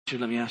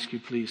Let me ask you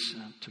please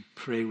to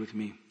pray with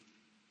me.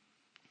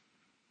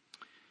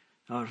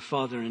 Our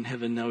Father in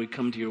heaven, now we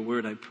come to your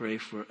word. I pray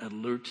for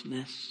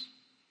alertness.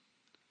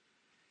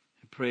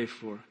 I pray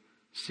for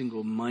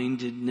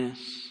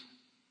single-mindedness.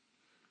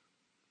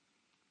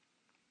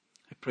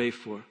 I pray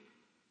for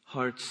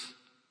hearts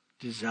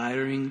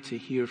desiring to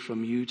hear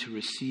from you, to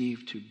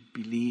receive, to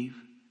believe.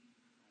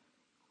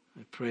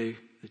 I pray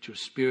that your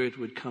Spirit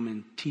would come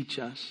and teach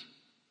us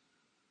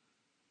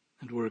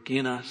and work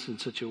in us in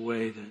such a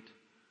way that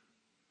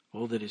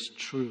all that is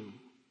true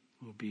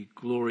will be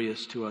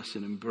glorious to us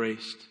and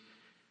embraced,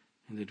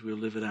 and that we'll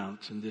live it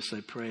out. And this I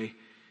pray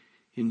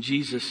in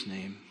Jesus'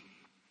 name.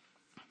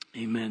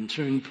 Amen.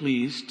 Turn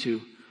please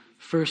to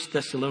 1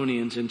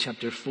 Thessalonians in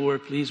chapter 4.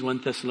 Please, 1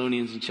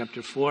 Thessalonians in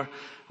chapter 4. I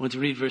want to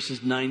read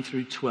verses 9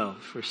 through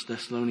 12. 1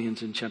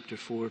 Thessalonians in chapter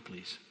 4,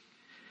 please.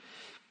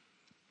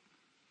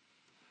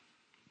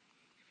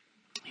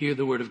 Hear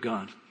the word of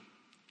God.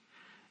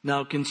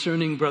 Now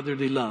concerning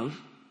brotherly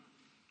love,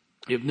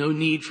 you have no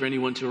need for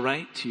anyone to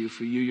write to you,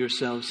 for you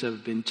yourselves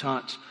have been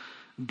taught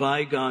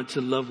by God to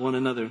love one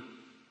another.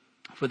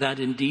 For that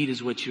indeed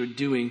is what you're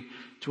doing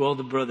to all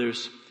the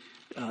brothers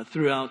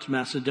throughout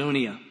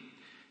Macedonia.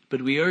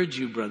 But we urge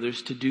you,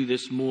 brothers, to do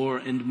this more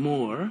and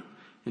more,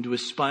 and to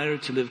aspire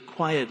to live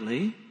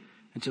quietly,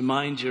 and to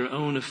mind your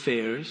own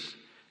affairs,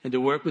 and to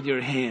work with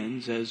your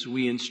hands as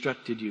we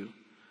instructed you,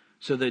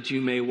 so that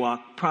you may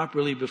walk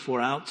properly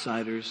before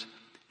outsiders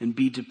and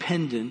be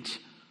dependent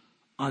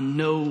on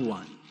no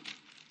one.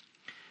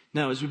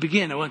 Now, as we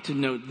begin, I want to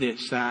note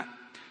this, that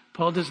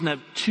Paul doesn't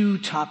have two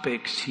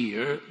topics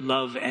here,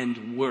 love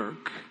and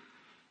work,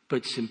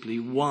 but simply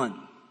one.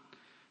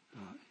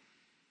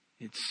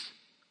 It's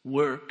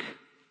work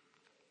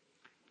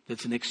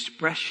that's an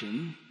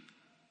expression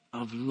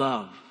of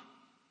love.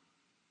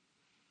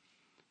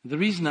 The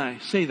reason I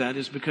say that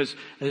is because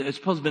as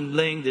Paul's been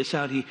laying this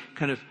out, he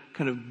kind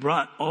of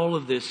brought all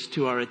of this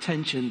to our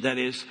attention. That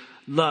is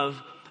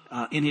love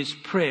in his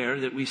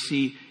prayer that we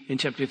see in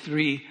chapter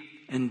 3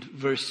 and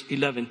verse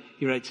 11.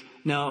 He writes,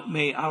 "Now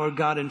may our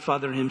God and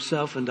Father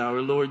himself and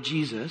our Lord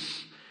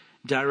Jesus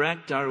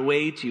direct our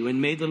way to you, and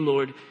may the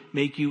Lord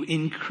make you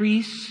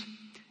increase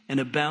and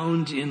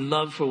abound in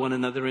love for one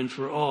another and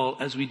for all,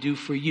 as we do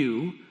for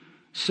you,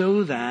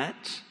 so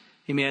that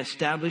he may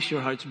establish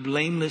your hearts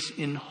blameless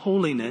in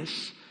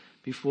holiness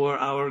before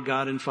our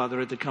God and Father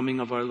at the coming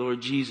of our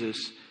Lord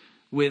Jesus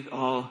with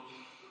all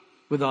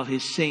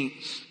his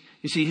saints."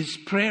 You see, his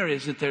prayer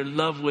is that their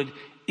love would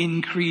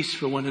increase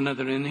for one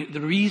another. And the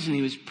reason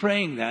he was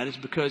praying that is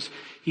because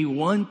he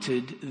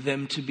wanted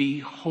them to be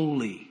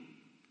holy.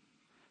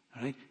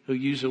 All right? He'll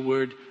use a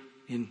word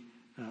in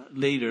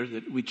later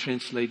that we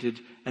translated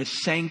as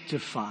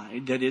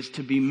sanctified, that is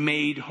to be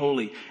made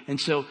holy. And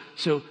so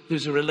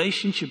there's a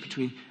relationship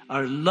between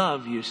our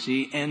love, you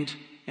see, and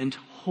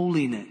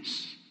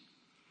holiness.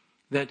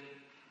 That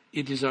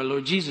it is our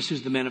Lord Jesus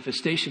who's the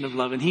manifestation of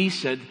love. And he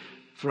said,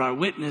 for our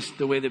witness,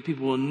 the way that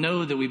people will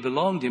know that we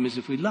belong to him is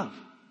if we love.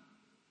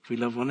 If we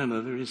love one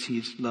another as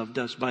he's loved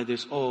us. By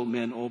this all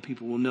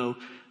people will know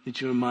that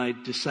you're my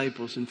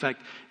disciples. In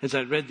fact, as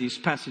I read these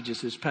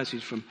passages, this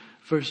passage from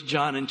 1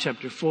 John in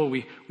chapter 4,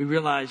 we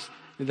realize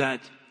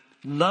that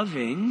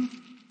loving,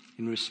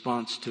 in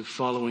response to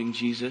following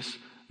Jesus,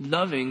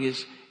 loving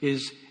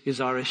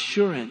is our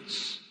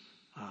assurance.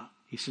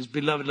 He says,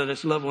 "Beloved, let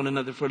us love one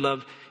another, for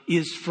love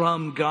is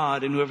from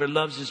God, and whoever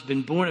loves has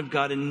been born of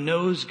God and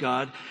knows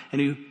God,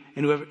 and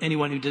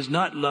anyone who does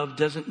not love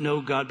doesn't know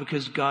God,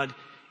 because God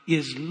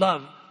is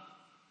love."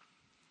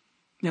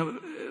 Now,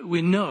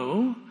 we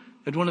know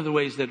that one of the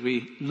ways that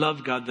we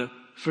love God, the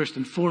first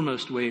and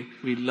foremost way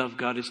we love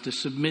God, is to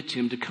submit to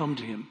him, to come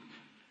to him.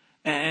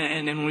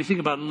 And when we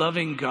think about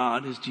loving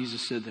God, as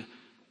Jesus said, the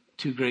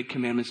two great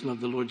commandments, love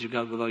the Lord your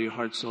God with all your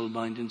heart, soul,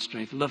 mind, and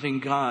strength. Loving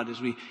God,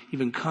 as we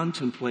even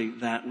contemplate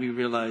that, we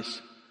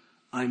realize,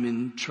 I'm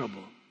in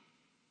trouble.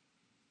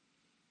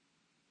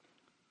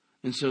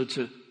 And so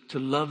to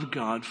love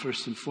God,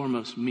 first and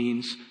foremost,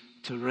 means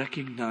to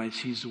recognize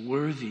he's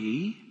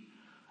worthy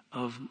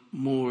of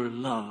more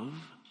love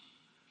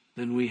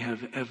than we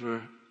have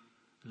ever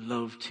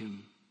loved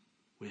him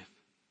with.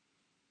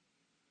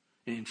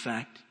 And in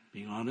fact,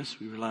 being honest,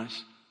 we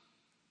realize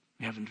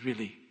we haven't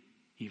really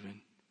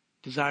even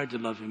desired to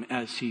love him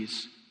as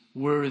he's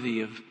worthy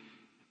of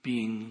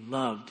being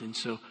loved. And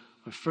so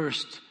our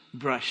first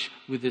brush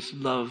with this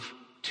love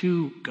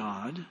to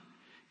God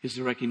is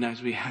to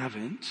recognize we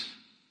haven't.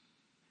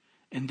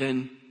 And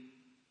then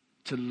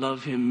to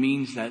love him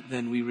means that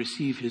then we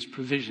receive his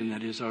provision,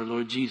 that is our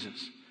Lord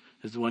Jesus,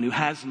 as the one who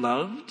has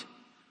loved,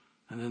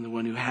 and then the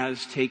one who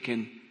has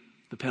taken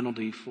the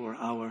penalty for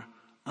our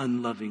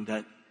unloving,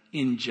 that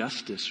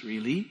injustice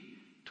really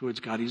towards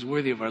God. He's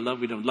worthy of our love.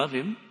 We don't love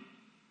him.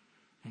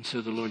 And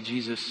so the Lord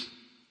Jesus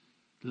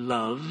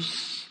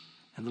loves,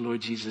 and the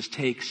Lord Jesus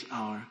takes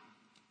our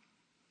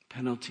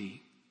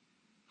penalty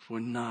for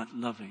not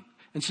loving.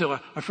 And so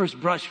our first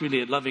brush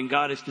really at loving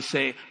God is to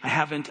say, I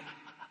haven't,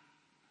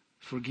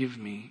 forgive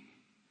me,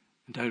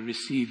 and I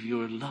receive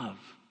your love.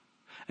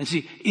 And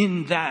see,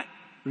 in that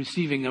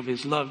receiving of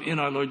his love in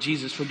our Lord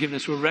Jesus,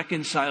 forgiveness. We're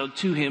reconciled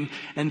to him,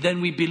 and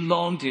then we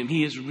belong to him.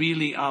 He is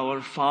really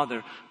our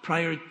Father.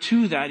 Prior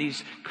to that,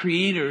 he's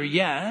creator,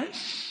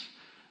 yes,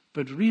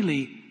 but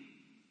really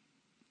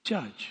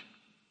judge.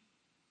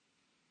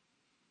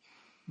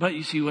 But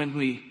you see, when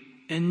we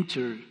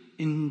enter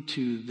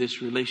into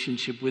this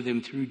relationship with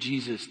him through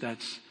Jesus,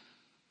 that's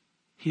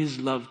his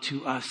love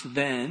to us,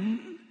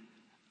 then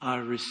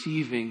our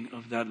receiving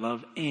of that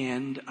love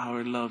and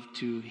our love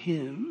to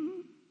him.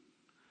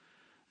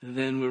 And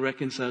then we're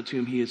reconciled to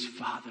him. He is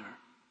Father.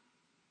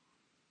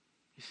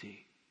 You see.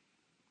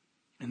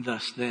 And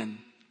thus then,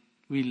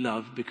 we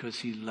love because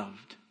he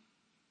loved.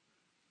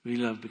 We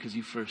love because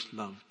he first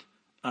loved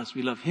us.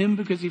 We love him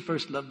because he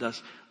first loved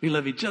us. We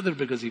love each other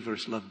because he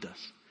first loved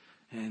us.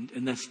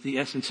 And that's the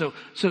essence. So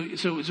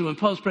when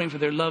Paul's praying for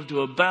their love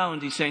to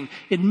abound, he's saying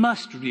it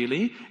must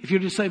really. If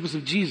you're disciples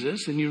of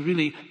Jesus and you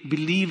really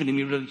believe in him,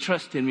 you really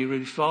trust him, you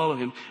really follow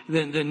him,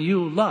 then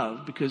you'll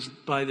love, because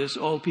by this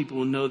all people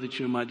will know that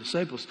you're my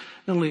disciples.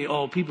 Not only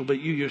all people, but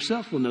you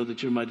yourself will know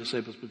that you're my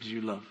disciples because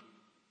you love.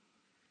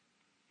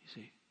 You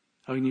see,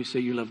 how can you say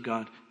you love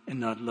God and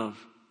not love?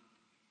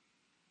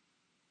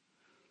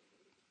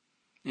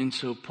 And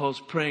so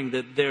Paul's praying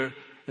that their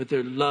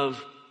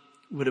love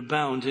would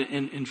abound.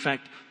 And in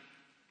fact,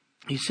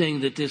 he's saying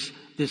that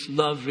this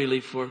love really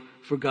for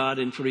God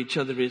and for each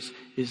other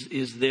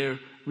is their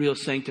real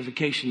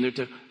sanctification. They're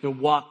to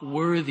walk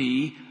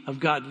worthy of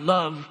God.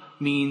 Love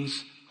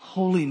means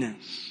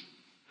holiness.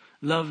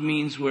 Love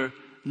means we're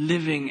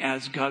living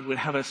as God would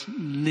have us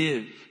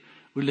live.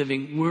 We're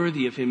living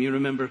worthy of him. You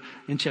remember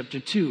in chapter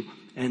 2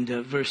 and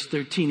verse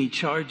 13, he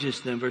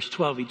charges them. Verse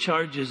 12, he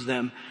charges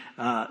them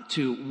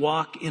to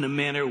walk in a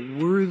manner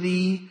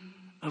worthy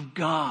of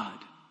God.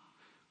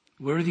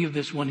 Worthy of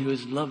this one who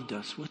has loved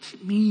us. What's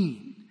it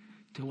mean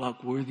to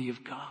walk worthy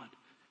of God?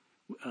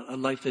 A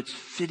life that's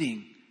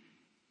fitting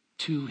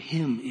to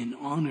him, in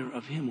honor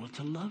of him. Well,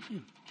 to love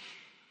him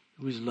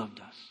who has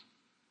loved us.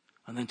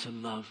 And then to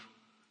love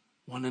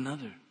one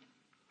another.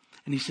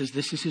 And he says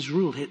this is his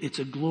rule. It's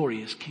a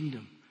glorious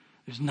kingdom.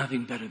 There's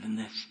nothing better than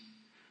this.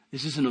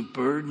 This isn't a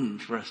burden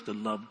for us to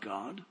love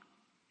God.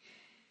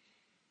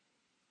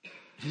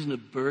 It isn't a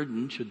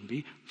burden, shouldn't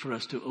be, for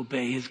us to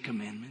obey his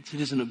commandments. It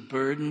isn't a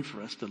burden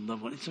for us to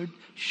love one. It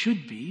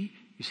should be,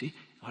 you see,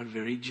 our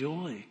very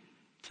joy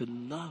to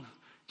love.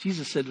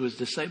 Jesus said to his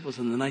disciples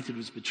on the night that he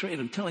was betrayed,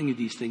 I'm telling you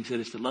these things, that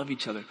is to love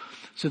each other,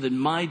 so that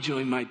my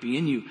joy might be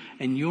in you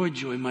and your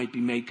joy might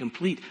be made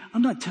complete.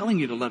 I'm not telling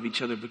you to love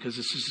each other because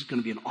this is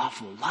going to be an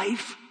awful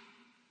life.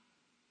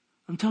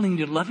 I'm telling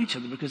you to love each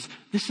other because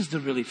this is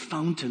the really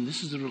fountain,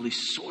 this is the really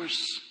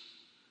source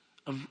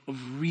of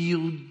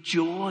real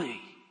joy.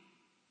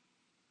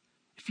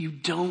 If you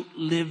don't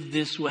live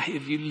this way,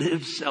 if you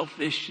live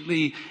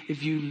selfishly,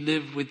 if you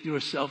live with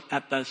yourself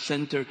at the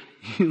center,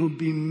 you'll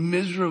be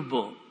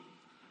miserable.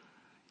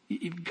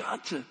 You've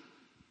got to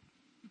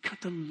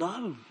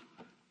love.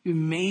 You're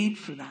made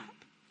for that.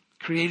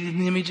 Created in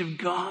the image of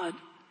God.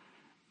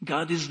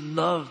 God is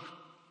love.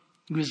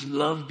 He was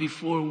love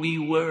before we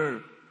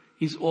were.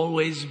 He's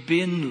always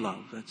been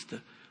love. That's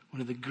one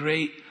of the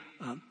great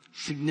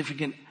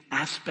significant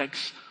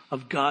aspects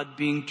of God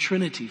being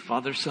Trinity,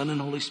 Father, Son, and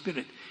Holy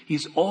Spirit.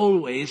 He's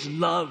always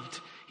loved.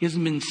 He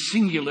hasn't been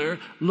singular,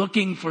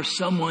 looking for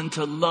someone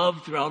to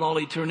love throughout all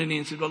eternity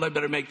and said, well, I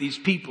better make these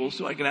people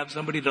so I can have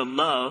somebody to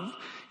love.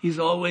 He's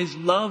always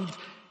loved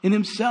in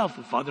himself.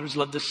 The Father has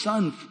loved the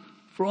Son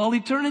for all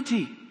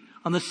eternity.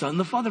 On the Son,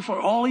 the Father for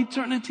all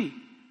eternity.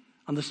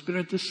 On the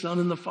Spirit, the Son,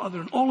 and the Father.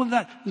 And all of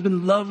that has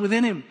been love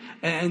within him.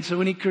 And so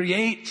when he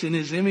creates in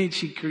his image,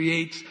 he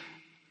creates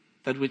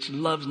that which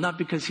loves, not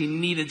because he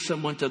needed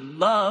someone to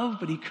love,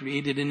 but he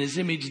created in his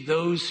image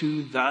those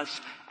who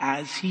thus,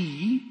 as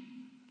he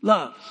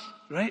loves.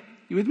 Right?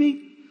 You with me?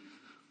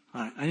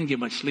 All right. I didn't get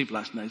much sleep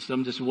last night, so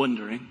I'm just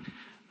wondering.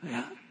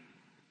 Yeah.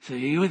 So are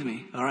you with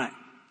me? All right.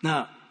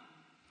 Now,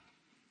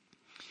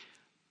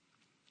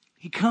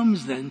 he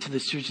comes then to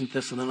this church in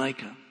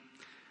Thessalonica,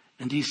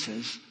 and he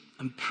says,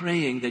 I'm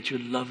praying that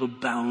your love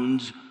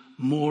abounds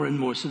more and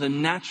more. So the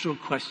natural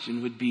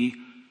question would be,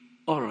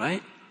 all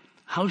right,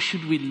 how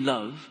should we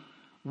love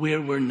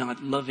where we're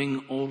not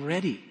loving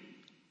already?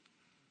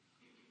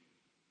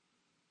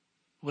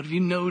 What have you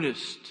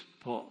noticed,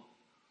 Paul?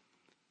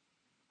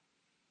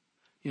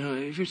 You know,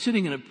 if you're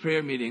sitting in a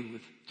prayer meeting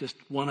with just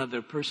one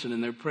other person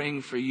and they're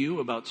praying for you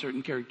about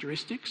certain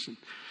characteristics and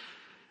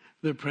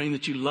they're praying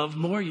that you love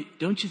more,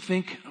 don't you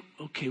think,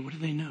 okay, what do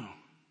they know?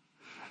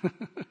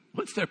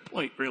 What's their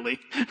point, really?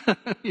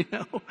 You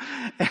know?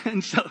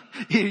 And so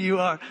here you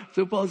are.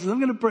 So Paul says, I'm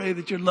going to pray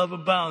that your love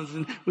abounds.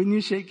 And when you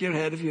shake your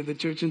head, if you're the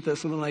church in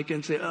Thessalonica,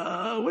 and say,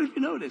 what have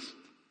you noticed?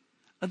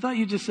 I thought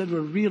you just said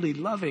we're really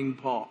loving,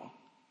 Paul.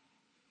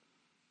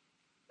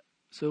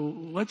 So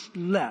what's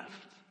left?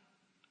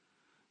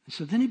 And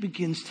so then he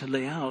begins to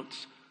lay out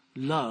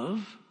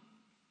love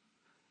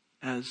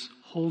as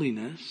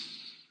holiness.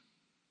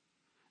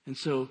 And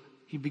so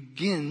he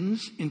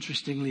begins,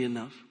 interestingly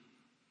enough,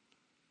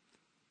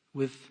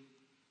 with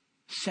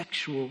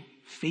sexual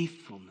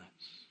faithfulness.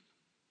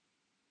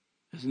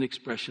 as an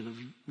expression of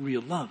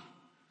real love.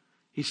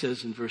 He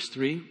says in verse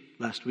 3,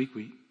 last week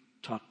we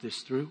talked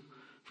this through,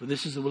 "For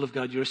this is the will of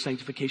God, your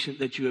sanctification,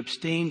 that you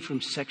abstain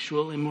from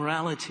sexual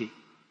immorality."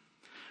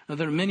 Now,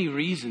 there are many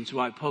reasons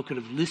why Paul could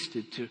have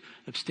listed to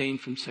abstain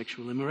from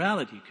sexual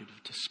immorality. He could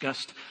have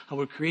discussed how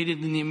we're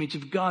created in the image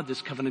of God,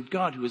 this covenant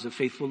God who is a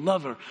faithful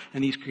lover,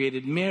 and he's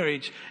created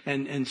marriage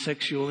and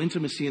sexual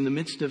intimacy in the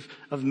midst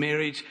of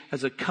marriage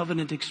as a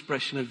covenant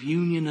expression of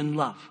union and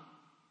love.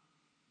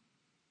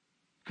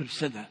 Could have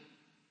said that.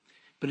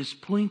 But his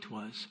point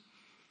was,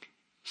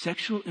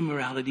 sexual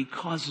immorality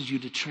causes you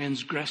to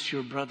transgress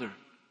your brother.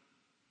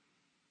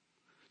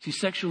 See,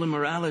 sexual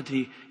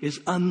immorality is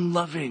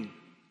unloving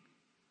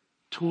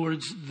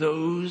towards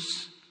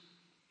those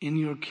in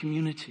your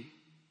community.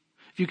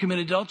 If you commit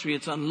adultery,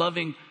 it's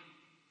unloving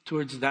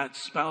towards that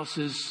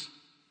spouse's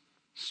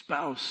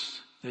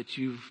spouse that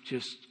you've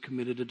just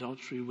committed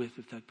adultery with,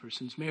 if that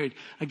person's married,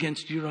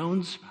 against your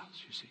own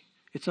spouse, you see.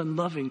 It's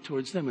unloving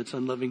towards them. It's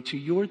unloving to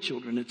your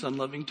children. It's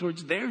unloving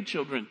towards their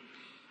children.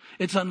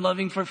 It's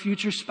unloving for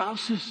future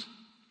spouses.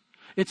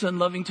 It's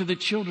unloving to the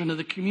children of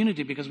the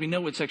community, because we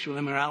know what sexual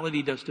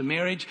immorality does to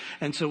marriage,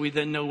 and so we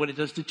then know what it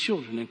does to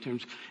children in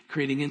terms of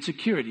creating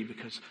insecurity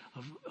because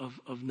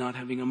of not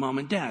having a mom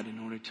and dad in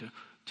order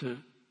to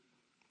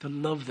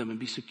love them and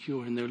be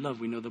secure in their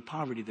love. We know the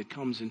poverty that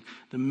comes in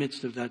the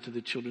midst of that to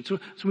the children. So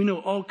we know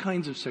all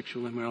kinds of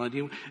sexual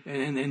immorality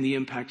and the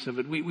impacts of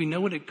it. We know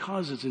what it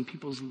causes in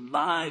people's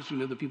lives. We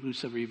know the people who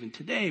suffer even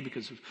today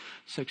because of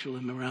sexual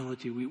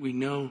immorality. We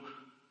know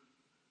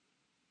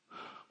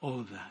all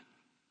of that.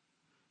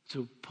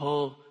 So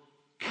Paul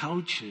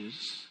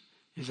couches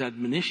his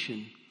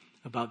admonition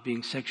about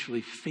being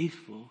sexually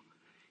faithful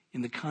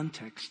in the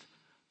context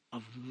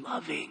of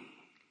loving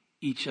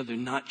each other,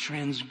 not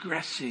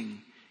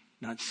transgressing,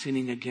 not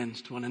sinning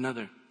against one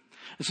another.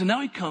 And so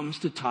now he comes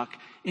to talk,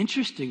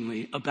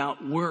 interestingly,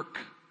 about work.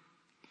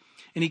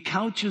 And he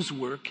couches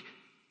work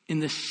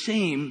with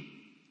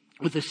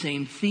the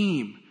same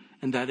theme,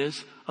 and that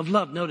is of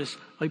love. Notice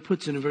how he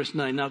puts it in verse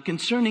 9. Now,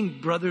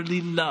 concerning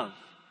brotherly love.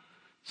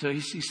 So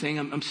he's saying,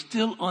 I'm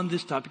still on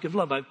this topic of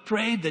love. I've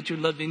prayed that your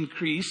love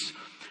increase.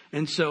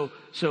 And so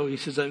he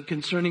says,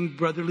 concerning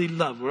brotherly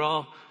love. We're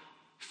all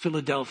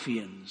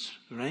Philadelphians,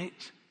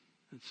 right?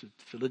 That's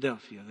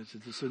Philadelphia.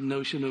 That's a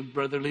notion of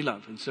brotherly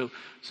love. And so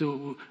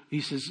he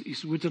says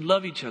we're to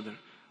love each other.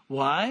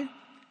 Why?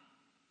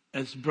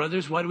 As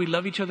brothers, why do we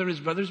love each other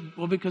as brothers?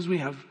 Well, because we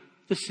have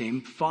the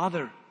same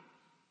Father.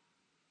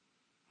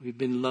 We've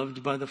been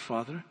loved by the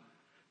Father.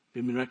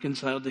 We've been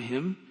reconciled to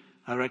Him.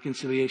 Our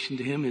reconciliation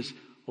to Him is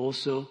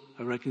also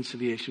a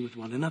reconciliation with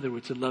one another.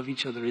 We're to love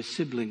each other as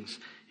siblings,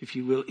 if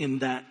you will, in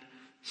that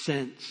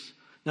sense.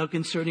 Now,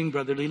 concerning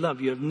brotherly love,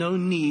 you have no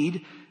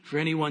need for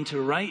anyone to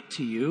write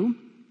to you,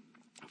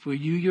 for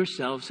you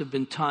yourselves have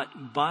been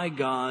taught by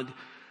God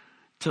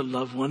to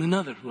love one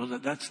another. Well,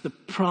 that's the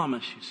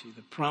promise, you see.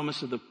 The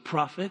promise of the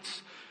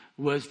prophets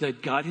was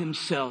that God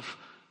Himself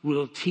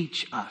will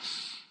teach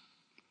us.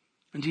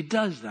 And He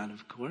does that,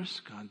 of course.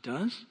 God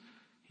does.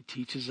 He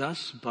teaches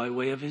us by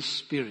way of His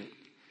Spirit.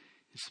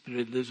 His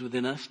Spirit lives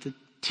within us to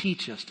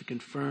teach us, to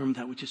confirm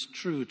that which is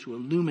true, to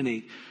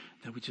illuminate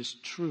that which is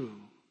true.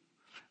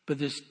 But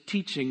this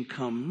teaching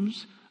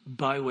comes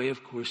by way,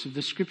 of course, of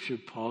the Scripture.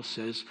 Paul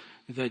says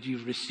that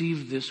you've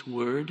received this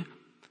word,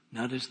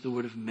 not as the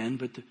word of men,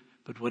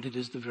 but what it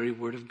is, the very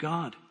word of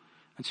God.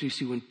 And so you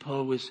see, when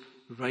Paul was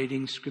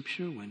writing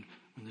Scripture, when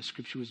the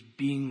Scripture was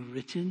being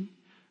written,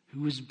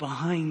 who was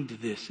behind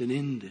this and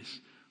in this?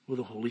 Well,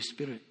 the Holy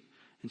Spirit.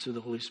 And so the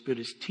Holy Spirit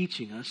is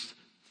teaching us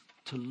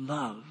to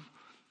love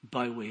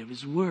by way of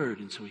His Word.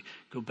 And so we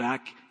go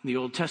back in the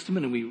Old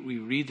Testament and we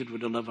read that we're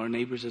to love our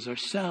neighbors as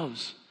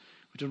ourselves.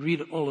 We're to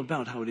read all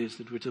about how it is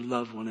that we're to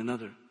love one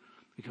another.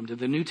 We come to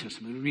the New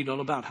Testament and read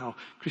all about how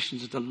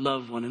Christians are to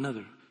love one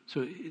another.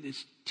 So it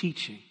is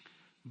teaching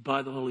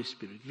by the Holy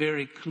Spirit,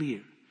 very clear.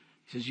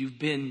 He says you've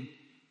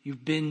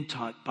been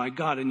taught by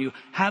God, and you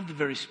have the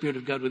very Spirit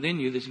of God within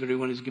you. This very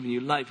one has given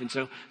you life. And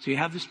so you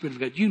have the Spirit of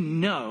God. You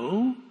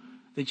know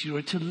that you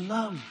are to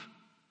love.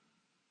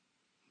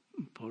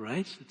 Paul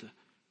writes that the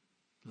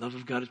love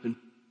of God has been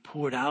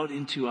poured out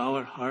into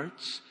our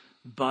hearts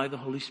by the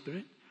Holy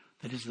Spirit.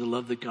 That is, the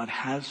love that God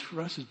has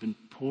for us has been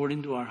poured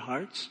into our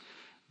hearts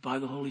by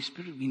the Holy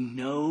Spirit. We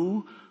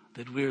know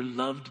that we're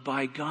loved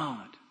by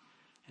God.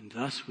 And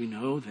thus we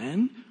know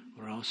then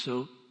we're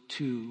also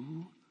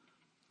to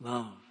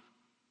love.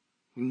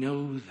 We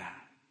know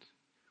that.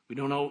 We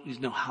don't always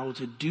know how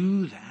to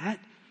do that,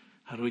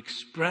 how to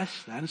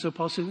express that. And so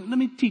Paul says, let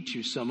me teach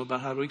you some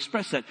about how to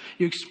express that.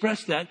 You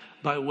express that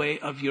by way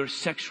of your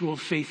sexual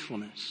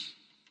faithfulness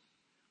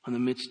in the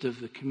midst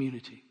of the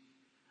community.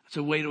 It's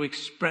a way to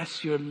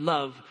express your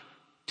love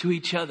to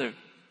each other,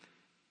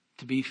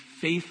 to be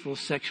faithful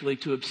sexually,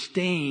 to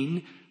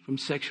abstain from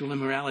sexual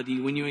immorality.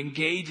 When you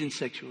engage in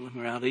sexual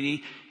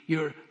immorality,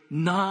 you're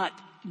not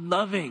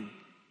loving.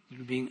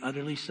 You're being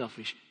utterly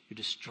selfish. You're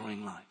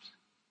destroying lives.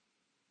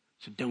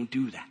 So don't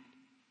do that.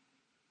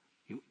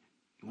 You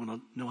want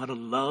to know how to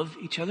love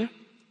each other?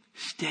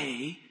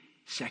 Stay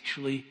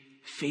sexually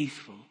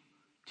faithful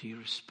to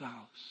your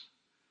spouse.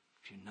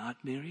 If you're not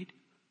married,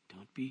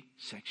 don't be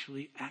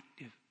sexually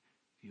active.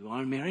 If you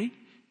are married,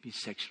 be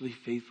sexually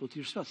faithful to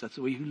your spouse. That's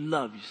the way you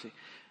love. You say,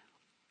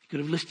 you could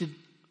have listed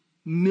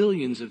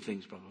millions of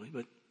things probably,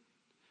 but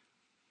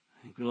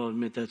I think we'll all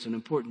admit that's an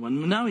important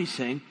one. Now he's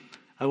saying,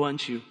 I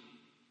want you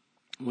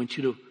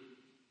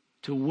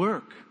to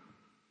work.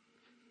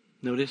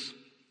 Notice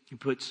he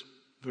puts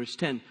verse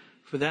 10,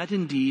 for that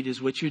indeed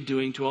is what you're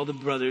doing to all the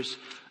brothers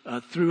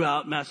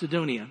throughout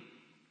Macedonia.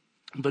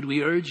 But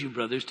we urge you,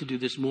 brothers, to do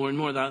this more and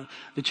more.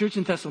 The church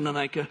in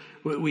Thessalonica,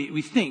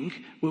 we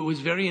think, was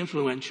very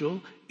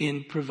influential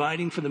in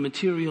providing for the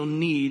material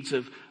needs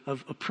of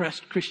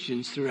oppressed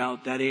Christians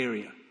throughout that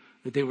area.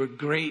 That they were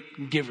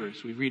great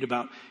givers. We read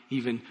about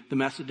even the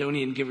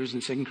Macedonian givers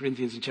in 2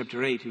 Corinthians in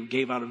chapter 8 who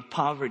gave out of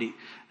poverty.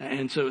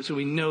 And so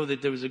we know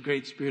that there was a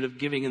great spirit of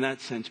giving in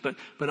that sense. But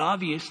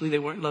obviously they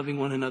weren't loving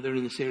one another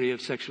in this area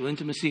of sexual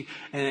intimacy.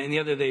 And the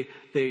other,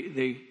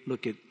 they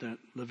look at that,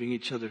 loving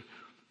each other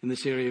in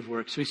this area of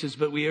work. So he says,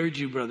 but we urge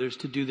you, brothers,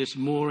 to do this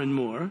more and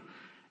more,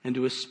 and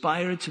to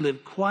aspire to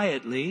live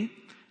quietly,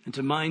 and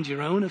to mind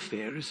your own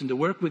affairs, and to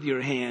work with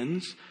your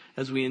hands,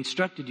 as we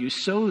instructed you,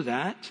 so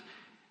that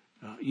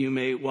you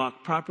may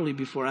walk properly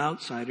before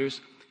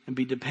outsiders and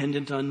be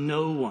dependent on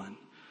no one.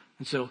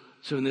 And so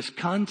in this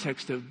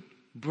context of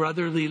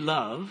brotherly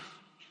love,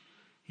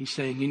 he's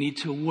saying you need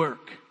to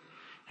work.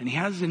 And he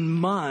has in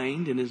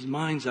mind, in his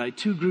mind's eye,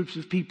 two groups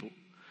of people.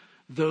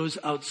 Those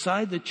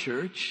outside the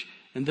church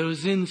and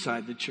those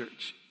inside the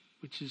church,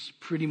 which is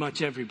pretty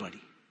much everybody.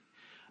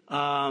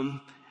 And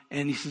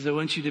he says, I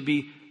want you to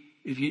be,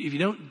 if you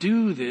don't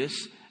do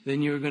this,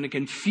 then you're going to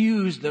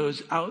confuse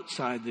those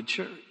outside the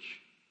church.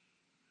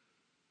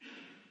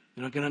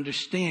 They're not going to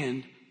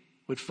understand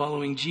what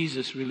following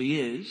Jesus really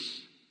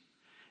is.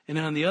 And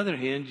on the other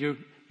hand, you're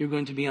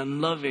going to be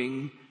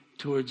unloving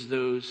towards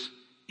those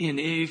in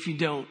if you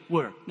don't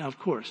work. Now, of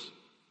course,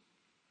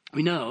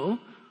 we know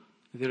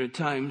there are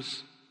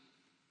times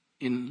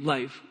in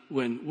life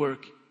when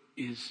work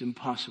is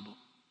impossible.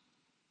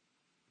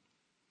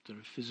 There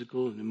are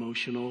physical and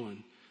emotional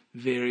and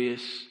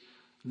various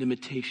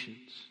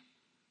limitations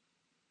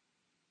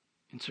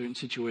in certain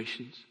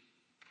situations.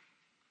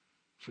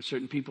 For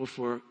certain people,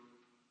 for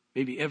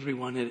maybe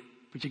everyone at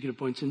particular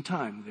points in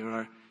time, there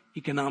are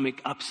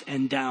economic ups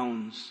and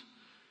downs.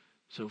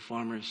 So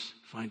farmers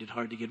find it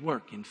hard to get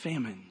work in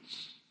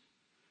famines.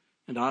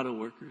 And auto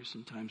workers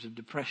in times of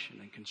depression,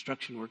 and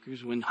construction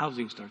workers when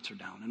housing starts are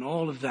down, and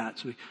all of that.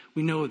 So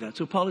we know that.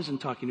 So Paul isn't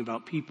talking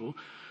about people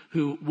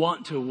who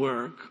want to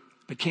work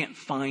but can't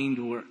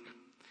find work.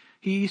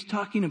 He's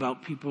talking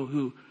about people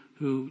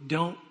who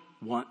don't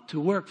want to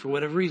work for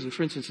whatever reason.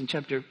 For instance, in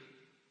chapter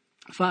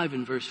 5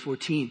 and verse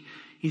 14,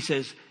 he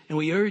says, and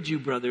we urge you,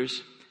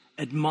 brothers,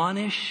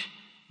 admonish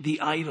the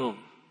idle,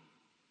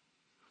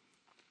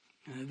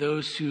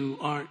 those who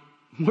aren't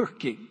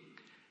working,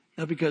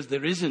 not because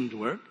there isn't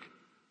work,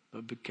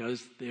 but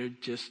because they're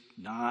just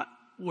not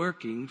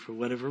working for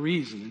whatever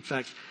reason. In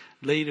fact,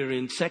 later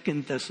in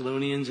 2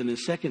 Thessalonians, in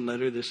his second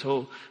letter, this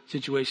whole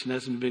situation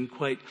hasn't been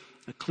quite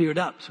cleared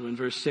up. So in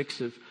verse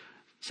 6 of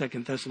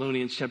 2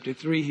 Thessalonians chapter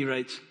 3, he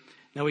writes,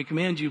 now we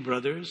command you,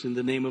 brothers, in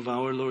the name of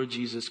our Lord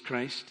Jesus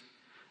Christ,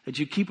 that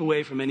you keep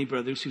away from any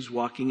brothers who is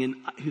walking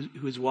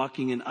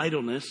in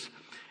idleness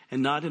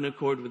and not in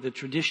accord with the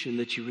tradition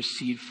that you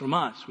received from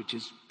us, which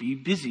is be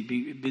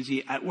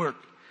busy at work.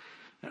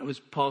 That was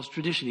Paul's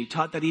tradition. He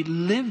taught that. He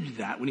lived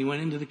that. When he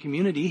went into the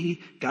community,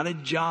 he got a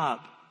job,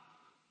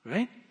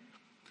 right?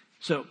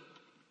 So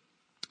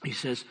he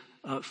says,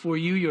 for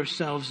you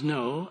yourselves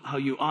know how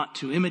you ought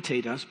to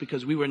imitate us,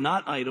 because we were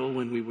not idle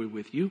when we were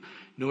with you,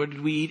 nor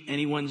did we eat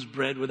anyone's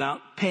bread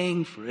without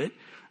paying for it.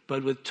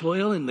 But with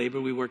toil and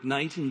labor we work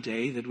night and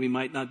day, that we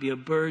might not be a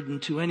burden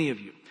to any of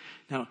you.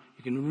 Now,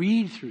 you can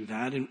read through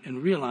that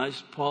and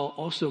realize Paul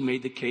also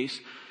made the case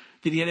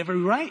that he had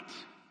every right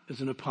as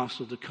an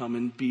apostle to come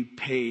and be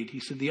paid. He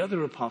said, the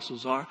other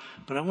apostles are,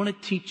 but I want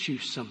to teach you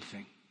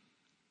something.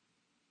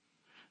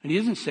 And he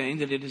isn't saying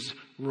that it is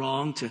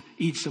wrong to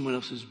eat someone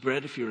else's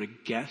bread if you're a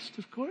guest,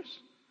 of course,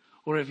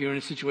 or if you're in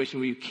a situation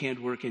where you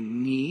can't work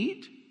and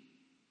need.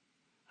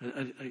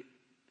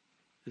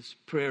 This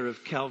prayer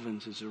of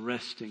Calvin's is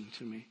arresting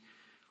to me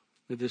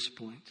at this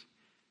point.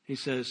 He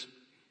says,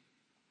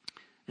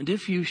 and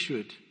if you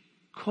should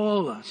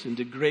call us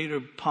into greater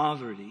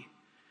poverty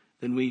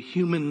than we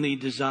humanly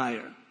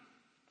desire,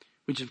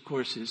 which of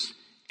course is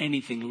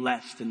anything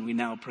less than we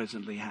now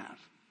presently have,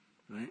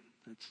 right?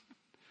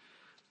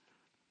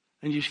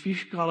 And if you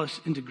should call us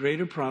into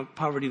greater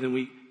poverty than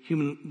we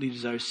humanly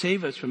desire,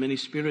 save us from any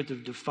spirit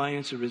of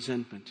defiance or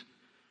resentment,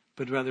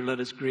 but rather let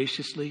us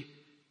graciously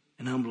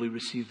and humbly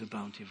receive the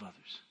bounty of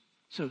others.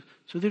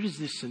 So there is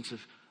this sense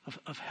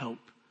of help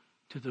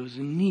to those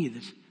in need.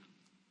 This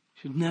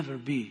should never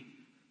be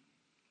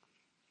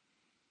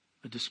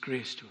a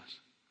disgrace to us.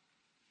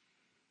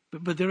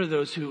 But there are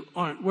those who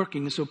aren't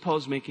working, and so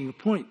Paul's making a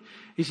point.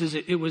 He says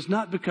it was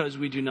not because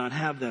we do not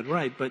have that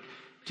right, but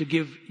to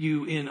give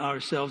you in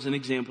ourselves an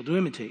example to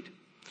imitate.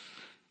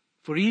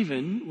 For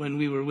even when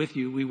we were with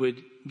you, we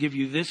would give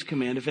you this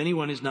command: if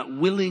anyone is not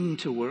willing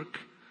to work,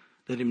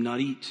 let him not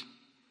eat.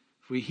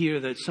 For we hear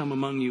that some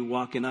among you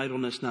walk in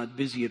idleness, not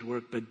busy at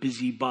work, but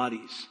busy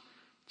bodies.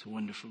 It's a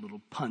wonderful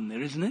little pun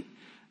there, isn't it?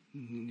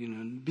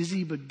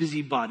 Busy but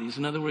busy bodies.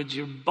 In other words,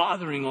 you're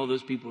bothering all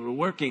those people who are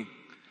working,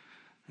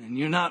 and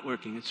you're not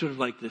working. It's sort of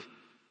like the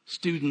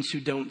students who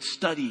don't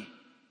study.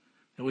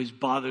 They always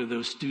bother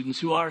those students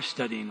who are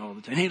studying all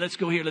the time. Hey, let's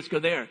go here, let's go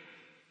there.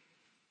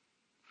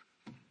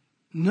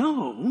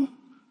 No,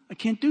 I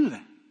can't do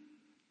that.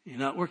 You're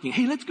not working.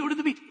 Hey, let's go to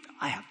the beach.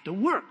 I have to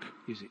work,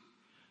 you see.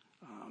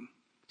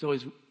 It's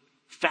always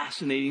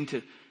fascinating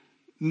to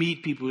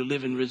meet people who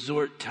live in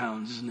resort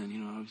towns, isn't it?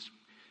 I was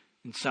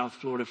in South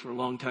Florida for a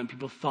long time.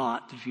 People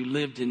thought that if you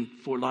lived in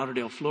Fort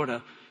Lauderdale,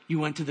 Florida, you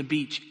went to the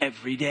beach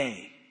every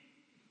day.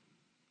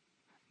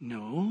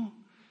 No,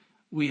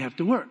 we have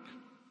to work.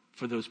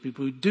 For those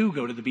people who do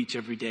go to the beach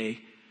every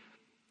day,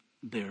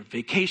 they're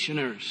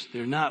vacationers.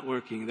 They're not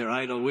working. They're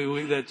idle.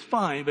 That's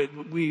fine,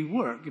 but we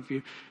work. If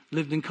you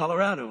lived in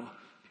Colorado,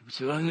 people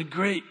say, "Oh, isn't it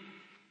great?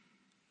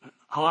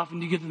 How often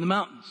do you get to the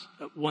mountains?"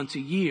 Once a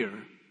year.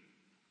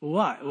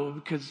 Why? Well,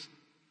 because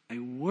I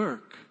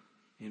work,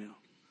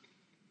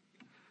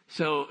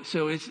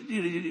 So it's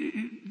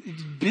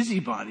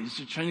busybodies.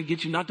 They're trying to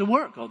get you not to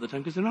work all the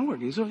time because they're not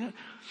working.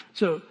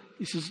 So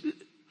he says,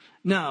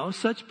 now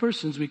such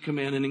persons we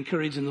command and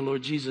encourage in the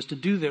Lord Jesus to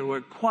do their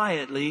work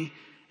quietly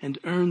and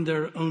earn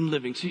their own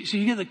living. So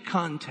you get the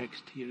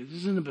context here. This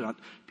isn't about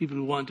people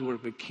who want to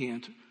work but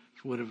can't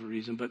for whatever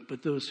reason,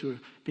 but those who are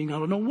being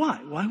idle. No, why?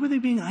 Why were they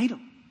being idle?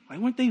 Why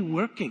weren't they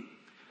working?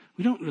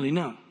 We don't really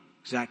know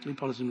exactly.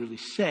 Paul doesn't really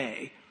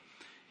say.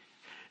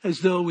 As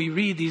though we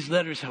read these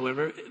letters,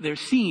 however, there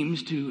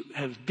seems to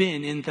have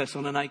been in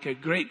Thessalonica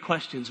great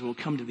questions. We'll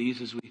come to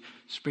these as we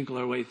sprinkle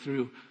our way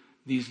through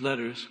these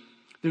letters.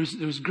 There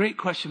was great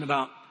question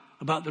about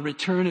the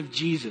return of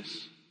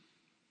Jesus.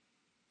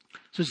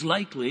 So it's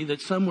likely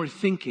that some were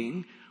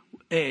thinking,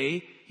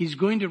 A, he's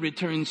going to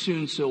return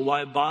soon, so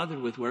why bother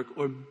with work?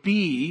 Or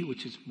B,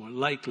 which is more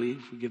likely,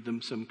 if we give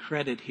them some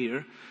credit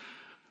here,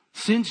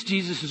 since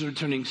Jesus is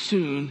returning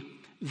soon,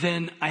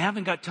 then I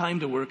haven't got time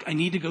to work. I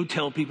need to go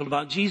tell people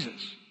about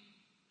Jesus.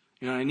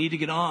 I need to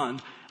get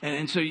on.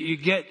 And so you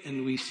get,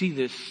 and we see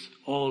this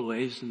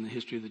always in the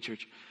history of the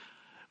church,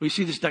 we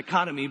see this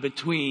dichotomy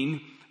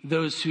between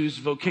those whose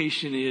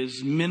vocation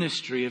is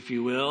ministry, if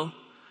you will,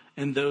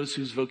 and those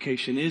whose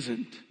vocation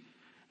isn't.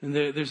 And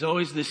there's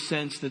always this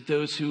sense that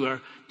those who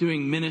are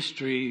doing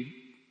ministry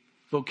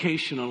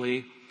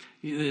vocationally,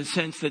 the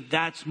sense that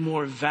that's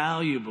more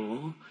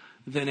valuable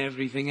than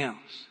everything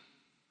else.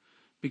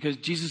 Because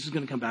Jesus is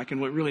going to come back, and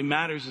what really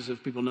matters is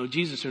if people know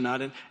Jesus or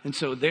not. And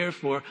so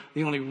therefore,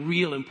 the only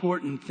real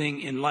important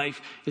thing in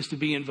life is to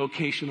be in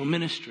vocational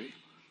ministry.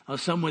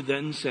 Some would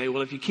then say,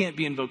 well, if you can't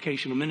be in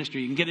vocational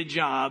ministry, you can get a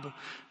job,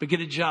 but get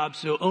a job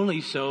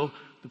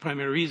the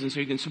primary reason, so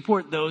you can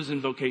support those in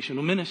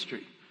vocational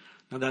ministry.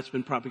 Now, that's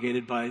been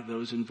propagated by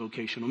those in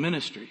vocational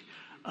ministry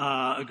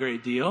a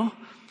great deal.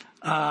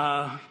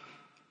 And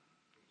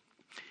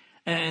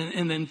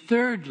then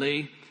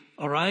thirdly,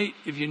 all right,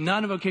 if you're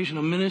not in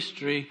vocational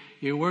ministry,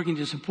 you're working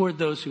to support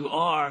those who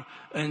are.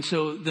 And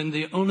so then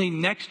the only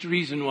next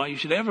reason why you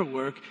should ever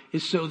work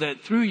is so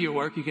that through your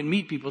work you can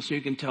meet people so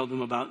you can tell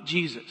them about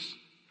Jesus.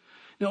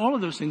 Now, all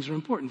of those things are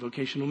important.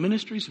 Vocational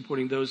ministry,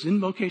 supporting those in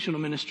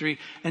vocational ministry,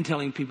 and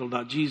telling people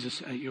about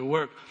Jesus at your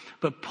work.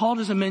 But Paul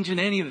doesn't mention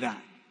any of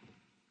that.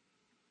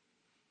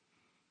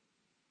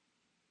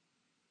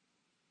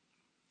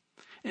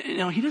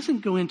 Now, he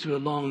doesn't go into a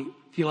long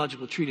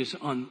theological treatise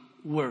on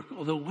work,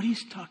 although what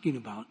he's talking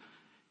about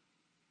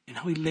and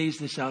how he lays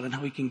this out and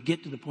how he can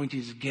get to the point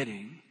he's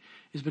getting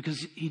is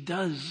because he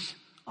does,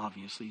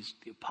 obviously, he's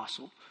the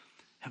apostle,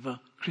 have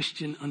a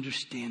Christian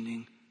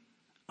understanding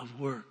of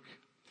work.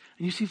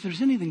 And you see, if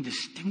there's anything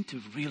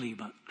distinctive really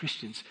about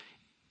Christians,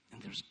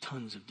 and there's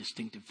tons of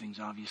distinctive things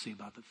obviously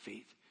about the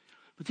faith,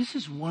 but this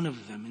is one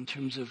of them in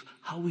terms of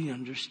how we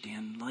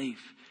understand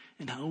life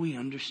and how we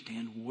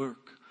understand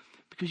work.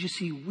 Because you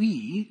see,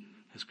 we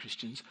as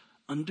Christians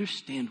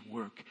understand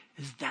work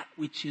as that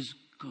which is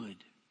good.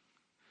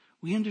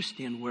 We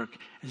understand work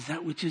as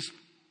that which is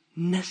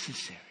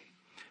necessary.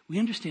 We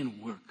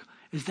understand work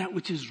as that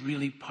which is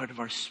really part of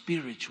our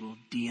spiritual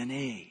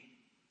DNA.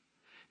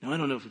 Now, I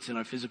don't know if it's in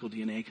our physical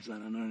DNA because I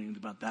don't know anything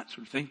about that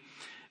sort of thing.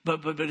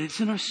 But it's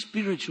in our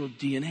spiritual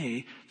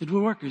DNA that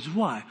we're workers.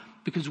 Why?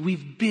 Because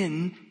we've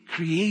been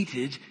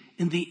created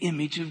in the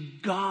image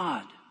of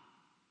God,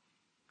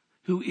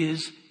 who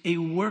is a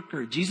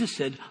worker. Jesus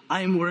said,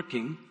 I am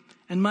working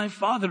and my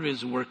Father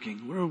is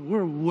working.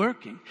 We're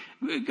working.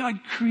 God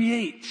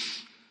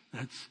creates.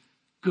 That's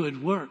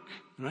good work,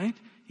 right?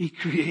 He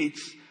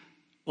creates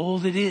all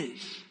that is.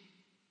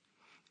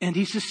 And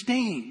he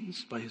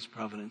sustains by his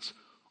providence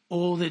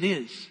all that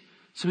is.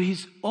 So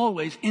he's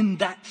always, in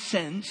that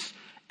sense,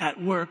 at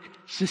work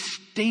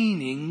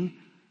sustaining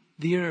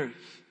the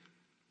earth.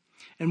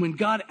 And when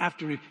God,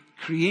 after he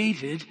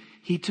created,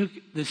 he took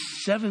the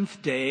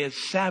seventh day as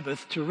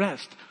Sabbath to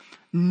rest.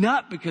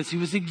 not because he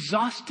was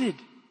exhausted.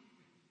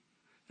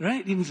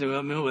 Right? He didn't say,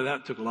 well, no,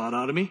 that took a lot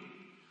out of me.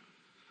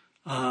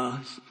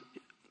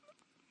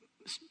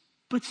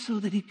 But so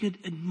that he could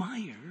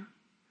admire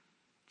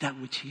that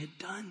which he had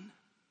done.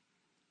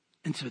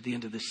 And so at the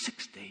end of the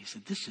 6th day, he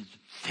said, this is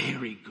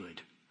very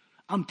good.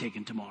 I'm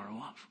taking tomorrow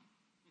off.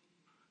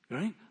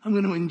 Right? I'm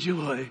going to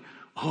enjoy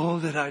all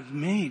that I've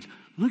made.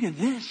 Look at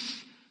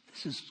this.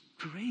 This is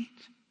great.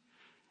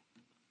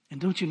 And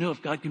don't you know,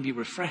 if God can be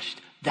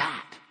refreshed,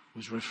 that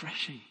was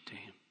refreshing to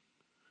him.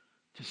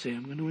 To say,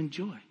 I'm going to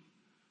enjoy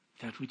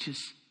that which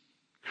is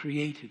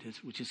created,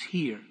 which is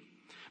here.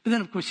 But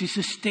then, of course, he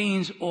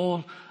sustains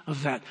all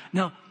of that.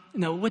 Now,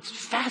 what's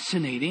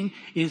fascinating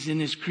is in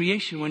his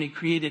creation, when he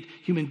created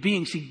human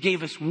beings, he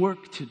gave us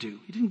work to do.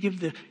 He didn't give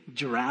the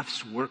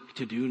giraffes work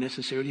to do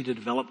necessarily to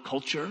develop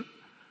culture.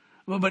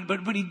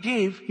 But he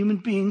gave human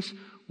beings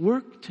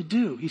work to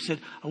do. He said,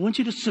 I want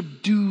you to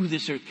subdue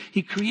this earth.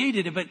 He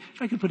created it, but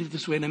if I could put it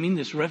this way, and I mean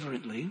this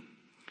reverently,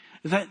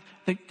 that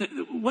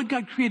what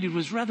God created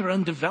was rather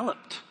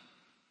undeveloped.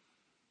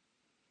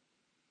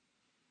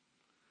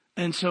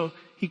 And so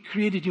he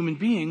created human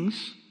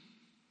beings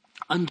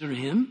under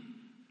him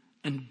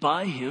and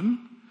by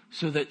him,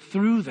 so that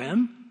through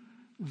them,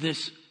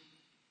 this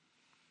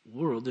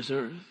world, this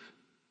earth,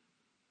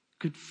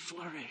 could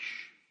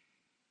flourish.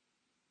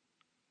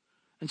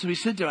 And so he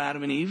said to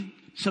Adam and Eve,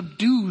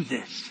 subdue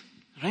this,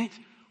 right?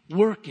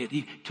 Work it.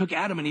 He took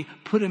Adam and he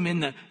put him in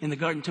the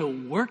garden to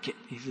work it.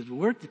 He said,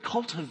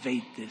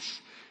 cultivate this,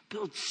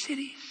 build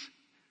cities.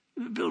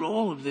 Build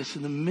all of this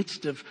in the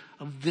midst of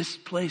this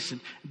place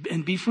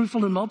and be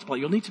fruitful and multiply.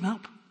 You'll need some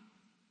help.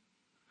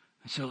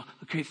 And so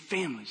we'll create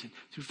families and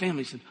through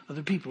families and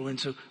other people. And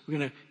so we're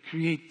going to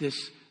create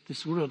this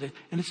world.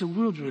 And it's a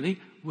world really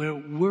where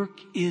work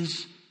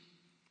is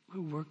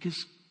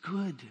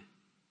good.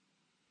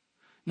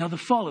 Now the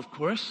fall, of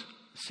course,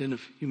 the sin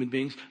of human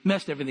beings,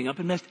 messed everything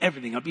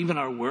up, even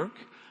our work.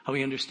 How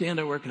we understand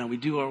our work and how we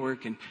do our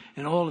work and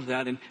all of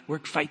that. And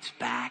work fights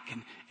back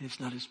and it's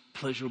not as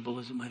pleasurable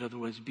as it might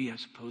otherwise be, I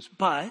suppose.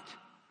 But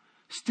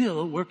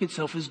still, work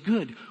itself is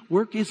good.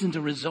 Work isn't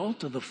a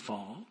result of the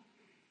fall.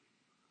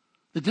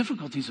 The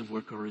difficulties of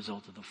work are a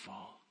result of the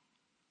fall.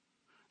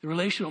 The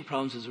relational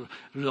problems as a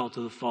result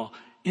of the fall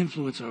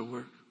influence our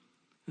work.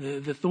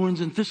 The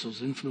thorns and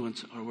thistles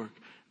influence our work.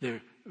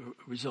 They're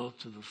a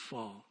result of the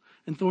fall.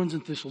 And thorns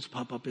and thistles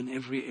pop up in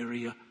every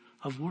area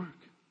of work.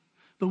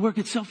 But work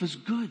itself is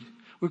good.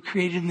 We're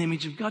created in the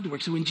image of God to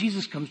work. So when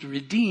Jesus comes to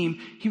redeem,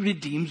 he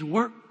redeems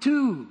work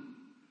too.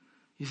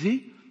 You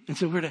see? And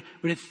so we're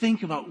to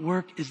think about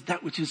work as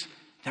that which is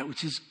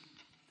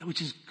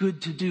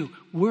good to do.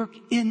 Work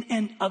in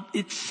and of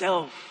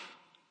itself.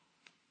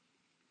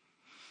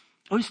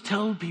 I always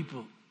tell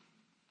people,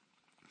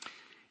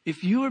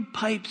 if your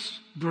pipes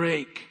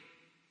break,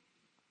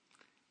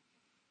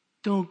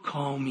 don't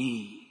call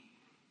me.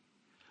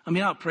 I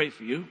mean, I'll pray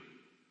for you.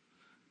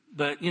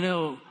 But,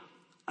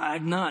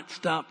 I've not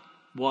stopped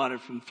water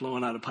from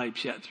flowing out of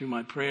pipes yet through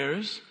my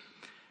prayers.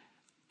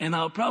 And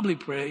I'll probably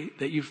pray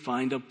that you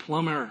find a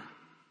plumber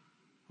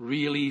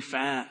really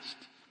fast.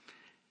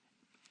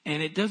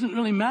 And it doesn't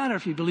really matter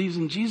if he believes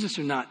in Jesus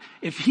or not.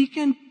 If he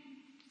can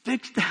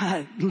fix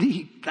that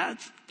leak,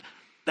 that's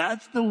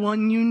the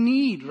one you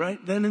need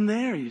right then and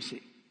there, you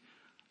see.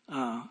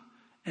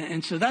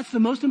 And so that's the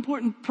most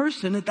important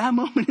person at that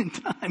moment in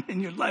time in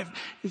your life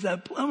is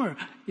that plumber.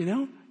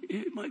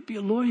 It might be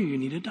a lawyer you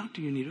need, a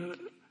doctor you need, a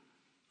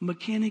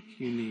mechanic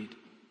you need.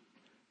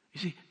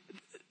 You see,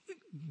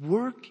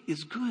 work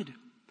is good.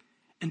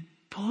 And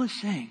Paul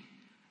is saying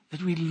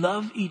that we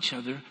love each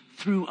other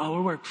through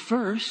our work.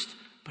 First,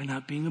 by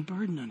not being a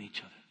burden on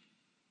each other.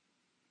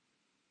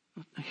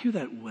 I hear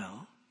that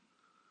well.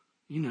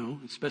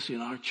 Especially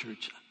in our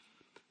church.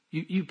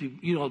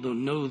 You all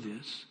don't know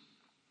this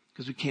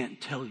because we can't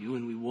tell you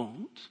and we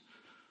won't.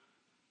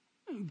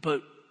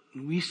 But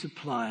we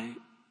supply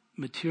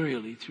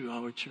materially through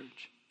our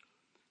church,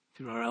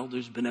 through our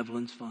elders'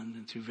 benevolence fund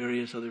and through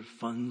various other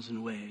funds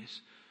and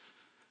ways.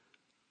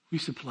 We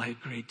supply a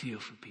great deal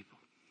for people.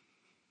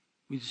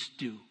 We just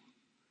do.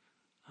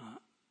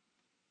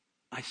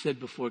 I said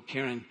before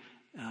Karen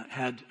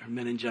had her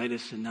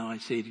meningitis, and now I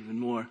say it even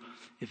more.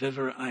 If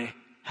ever I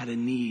had a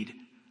need,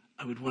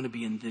 I would want to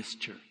be in this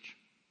church.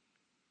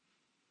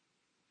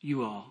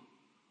 You all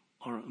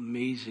are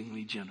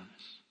amazingly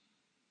generous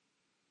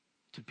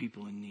to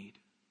people in need.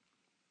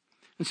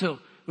 And so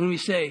when we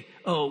say,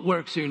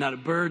 work so you're not a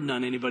burden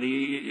on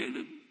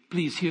anybody,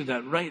 please hear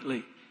that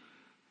rightly.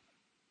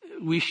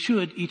 We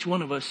should, each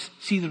one of us,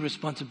 see the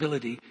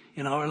responsibility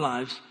in our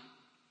lives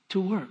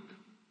to work.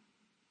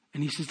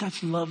 And he says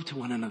that's love to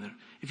one another.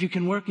 If you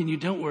can work and you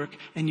don't work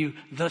and you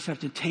thus have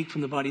to take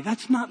from the body,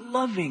 that's not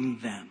loving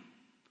them.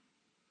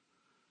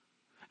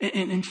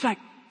 And in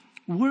fact,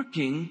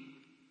 working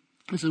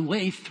is a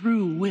way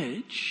through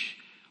which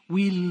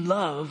we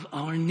love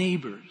our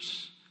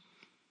neighbors,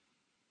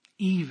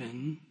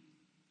 even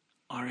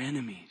our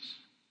enemies.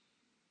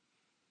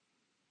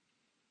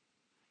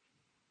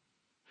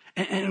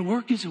 And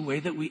work is a way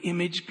that we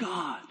image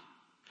God.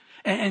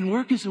 And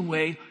work is a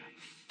way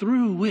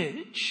through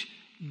which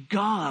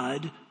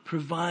God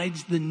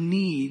provides the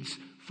needs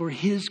for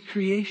his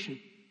creation.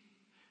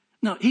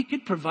 Now, he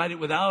could provide it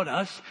without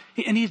us,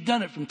 and he's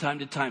done it from time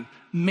to time.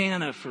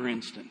 Manna, for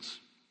instance.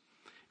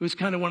 It was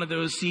kind of one of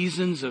those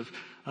seasons of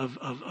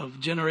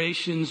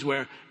generations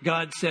where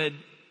God said,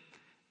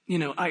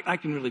 I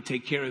can really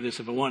take care of this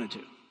if I wanted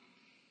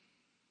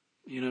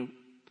to.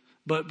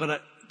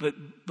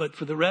 But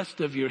for the rest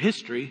of your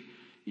history,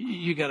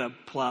 you got to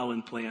plow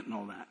and plant and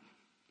all that.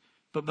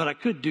 But I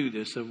could do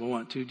this if I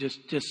want to,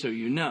 just so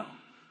you know.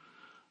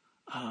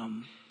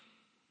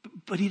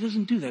 But he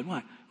doesn't do that.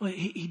 Why? Well,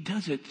 he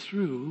does it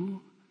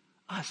through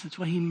us. That's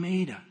why he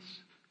made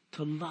us,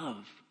 to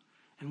love.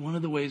 And one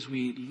of the ways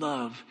we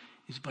love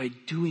is by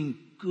doing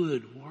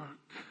good work.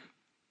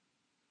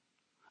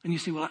 And you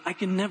say, well, I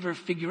can never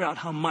figure out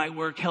how my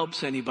work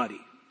helps anybody.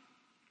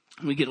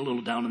 And we get a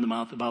little down in the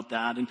mouth about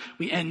that. And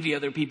we envy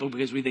other people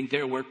because we think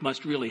their work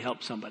must really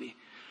help somebody.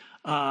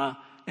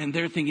 And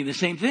they're thinking the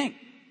same thing.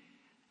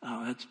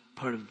 That's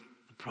part of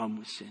the problem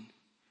with sin.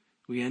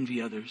 We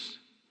envy others,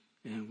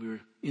 and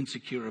we're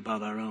insecure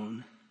about our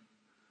own.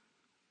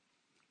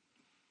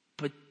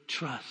 But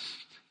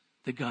trust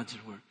that God's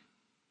at work.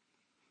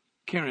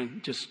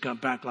 Karen just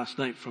got back last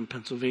night from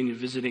Pennsylvania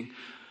visiting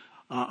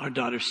our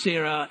daughter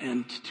Sarah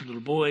and 2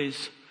 little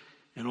boys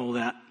and all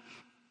that.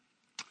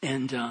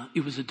 And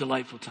it was a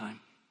delightful time.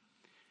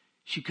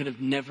 She could have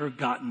never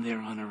gotten there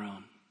on her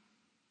own.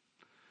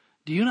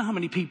 Do you know how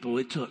many people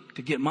it took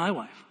to get my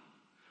wife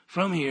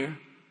from here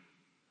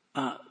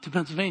to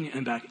Pennsylvania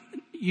and back?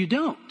 You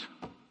don't.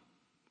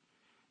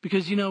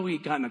 Because, we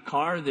got in a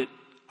car that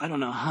I don't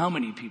know how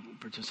many people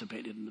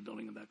participated in the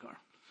building of that car.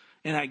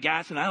 And I had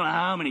gas, and I don't know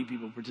how many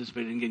people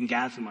participated in getting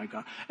gas in my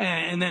car.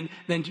 And then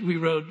we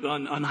rode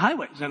on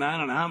highways, and I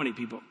don't know how many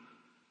people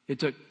it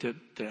took to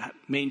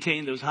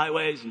maintain those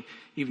highways. And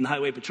even the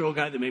highway patrol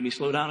guy that made me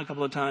slow down a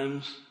couple of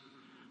times,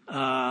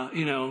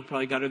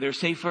 probably got her there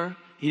safer.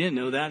 He didn't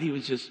know that. He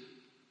was just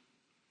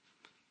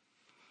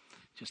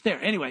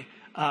there. Anyway,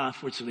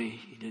 fortunately,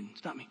 he didn't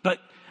stop me. But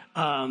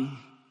how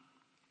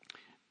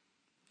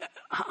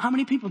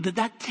many people did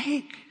that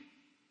take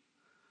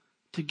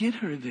to get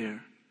her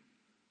there?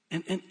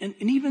 And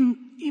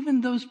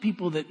even those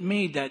people that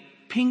made that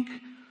pink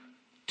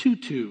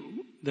tutu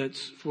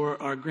that's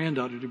for our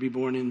granddaughter to be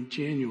born in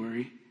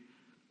January,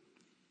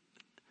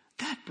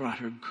 that brought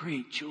her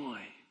great joy.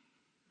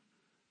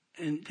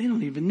 And they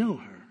don't even know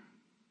her.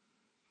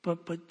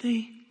 But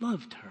they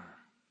loved her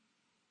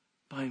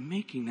by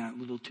making that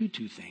little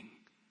tutu thing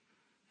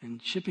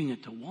and shipping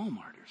it to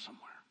Walmart or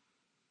somewhere.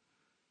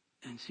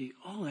 And see,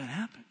 all that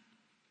happened.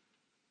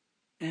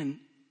 And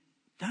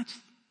that's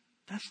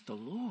the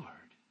Lord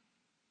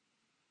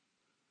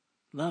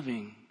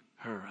loving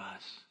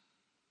us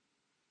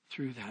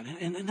through that.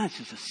 And that's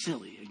just a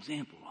silly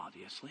example,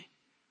 obviously.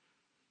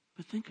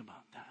 But think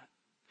about that.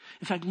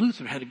 In fact,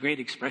 Luther had a great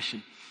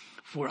expression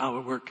for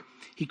our work.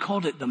 He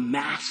called it the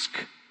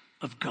mask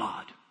of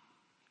God.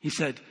 He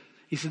said,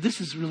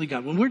 this is really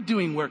God. When we're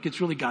doing work, it's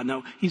really God.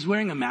 No, he's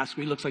wearing a mask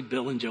where he looks like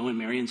Bill and Joe and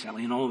Mary and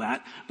Sally and all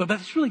that. But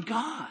it's really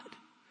God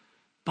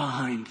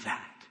behind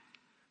that,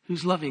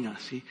 who's loving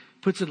us. He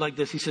puts it like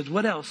this. He says,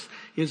 what else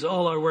is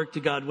all our work to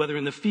God, whether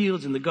in the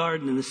fields, in the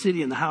garden, in the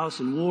city, in the house,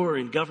 in war,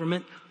 in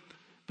government?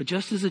 But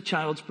just as a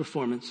child's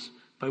performance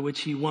by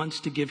which he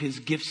wants to give his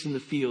gifts in the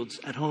fields,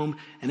 at home,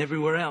 and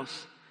everywhere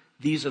else,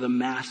 these are the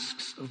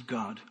masks of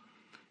God,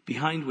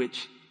 behind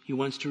which he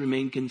wants to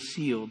remain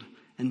concealed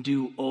and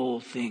do all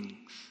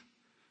things.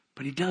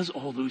 But he does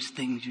all those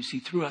things, you see,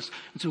 through us.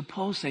 And so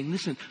Paul's saying,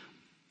 listen,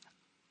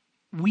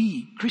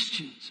 we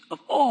Christians of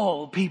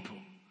all people,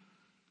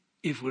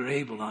 if we're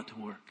able, ought to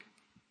work.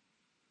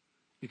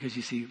 Because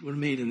you see, we're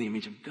made in the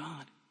image of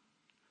God.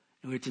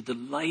 And we're to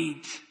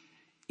delight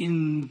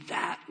in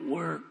that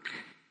work.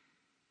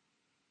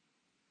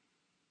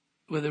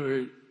 Whether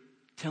we're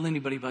telling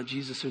anybody about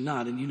Jesus or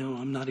not, and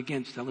I'm not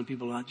against telling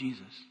people about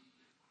Jesus.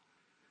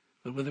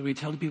 But whether we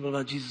tell people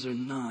about Jesus or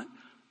not,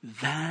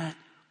 that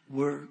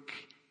work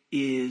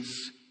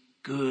is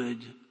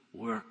good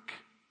work.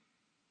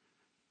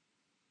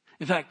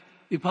 In fact,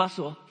 the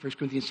apostle, 1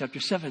 Corinthians chapter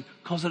 7,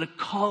 calls it a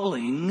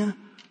calling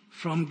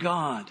from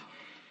God.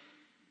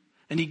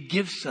 And he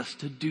gifts us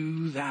to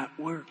do that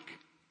work.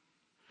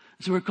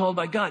 So we're called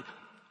by God.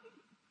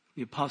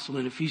 The apostle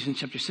in Ephesians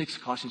chapter 6,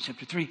 Colossians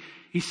chapter 3,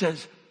 he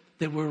says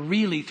that we're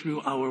really,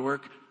 through our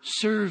work,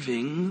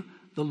 serving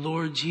the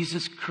Lord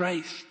Jesus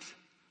Christ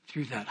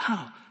through that.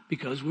 How?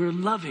 Because we're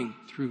loving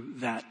through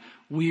that.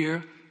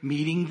 We're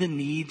meeting the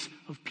needs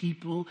of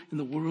people in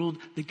the world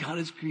that God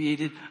has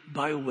created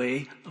by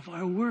way of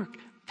our work.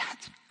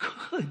 That's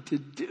good to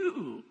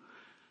do.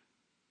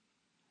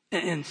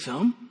 And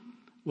some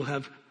will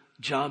have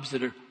jobs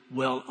that are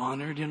well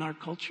honored in our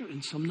culture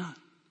and some not.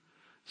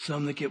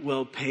 Some that get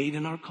well paid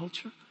in our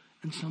culture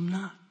and some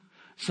not.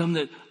 Some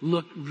that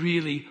look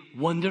really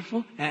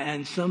wonderful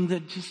and some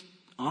that just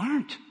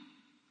aren't.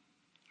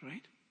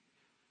 Right?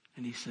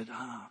 And he said,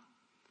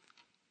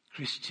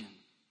 Christian,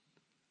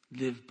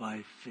 live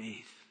by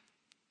faith.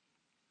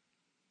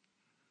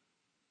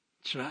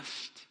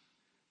 Trust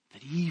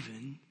that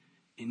even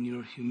in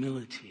your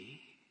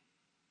humility,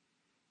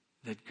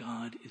 that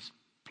God is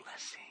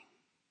blessing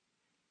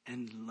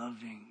and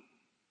loving.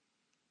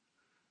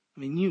 I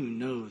mean, you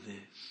know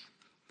this.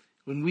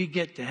 When we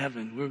get to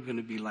heaven, we're going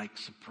to be like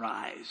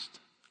surprised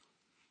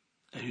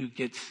at who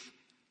gets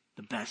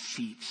the best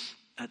seats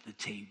at the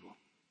table.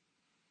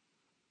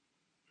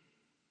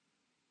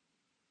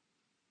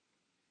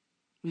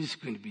 We're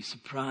just going to be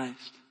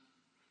surprised.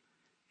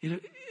 You know,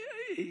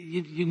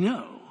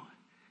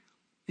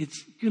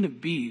 it's going to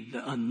be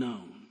the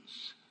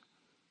unknowns.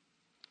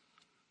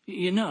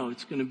 You know,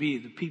 it's going to be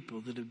the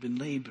people that have been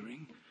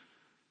laboring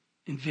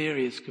in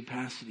various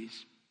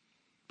capacities,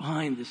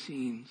 behind the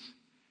scenes,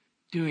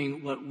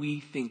 doing what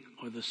we think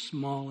are the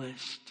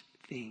smallest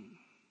things.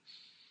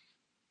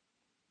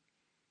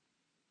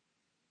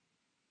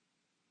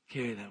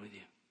 Carry that with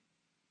you.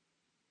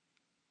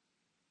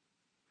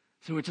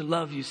 So we're to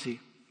love, you see,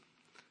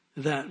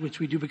 that which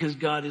we do because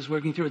God is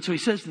working through it. So he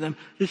says to them,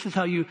 this is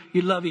how you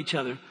love each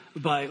other,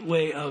 by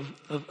way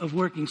of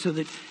working, so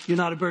that you're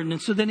not a burden.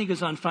 And so then he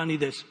goes on, finally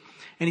this.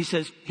 And he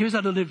says, here's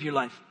how to live your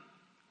life.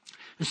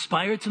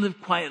 Aspire to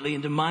live quietly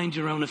and to mind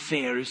your own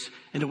affairs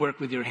and to work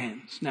with your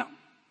hands. Now,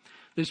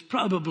 there's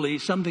probably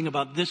something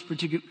about this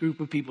particular group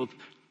of people,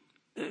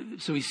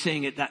 so he's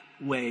saying it that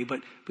way,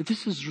 but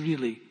this is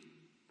really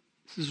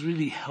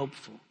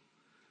helpful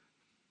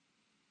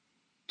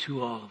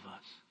to all of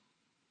us.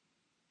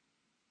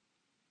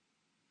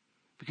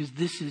 Because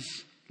this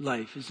is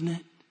life, isn't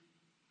it?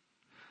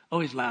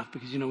 Always laugh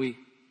because, we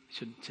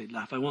shouldn't say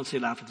laugh. I won't say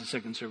laugh at the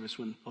second service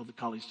when all the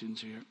college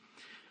students are here.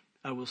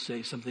 I will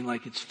say something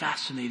like, it's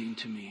fascinating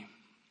to me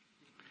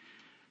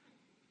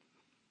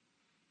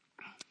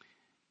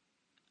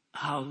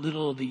how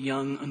little the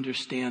young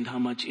understand how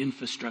much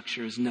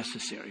infrastructure is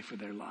necessary for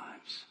their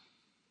lives.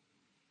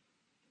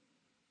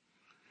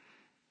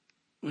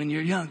 When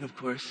you're young, of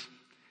course,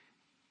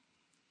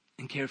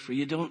 and carefree,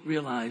 you don't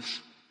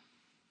realize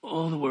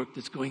all the work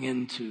that's going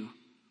into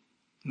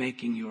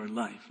making your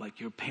life, like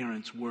your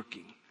parents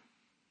working,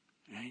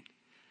 right?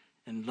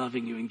 And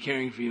loving you and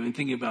caring for you and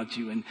thinking about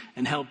you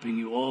and helping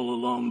you all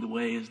along the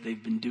way as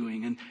they've been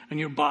doing. And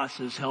your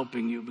boss is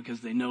helping you because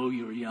they know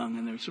you're young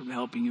and they're sort of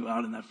helping you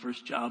out in that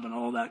first job and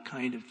all that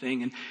kind of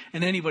thing.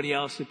 And anybody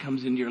else that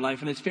comes into your life.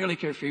 And it's fairly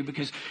carefree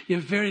because you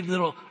have very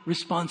little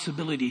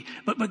responsibility.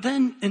 But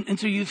then, and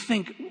so you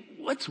think,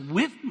 what's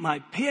with my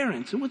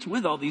parents and what's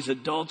with all these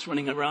adults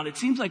running around? It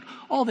seems like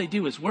all they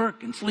do is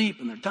work and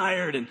sleep and they're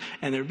tired and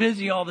they're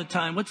busy all the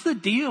time. What's the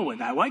deal with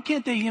that? Why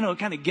can't they,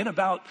 kind of get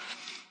about,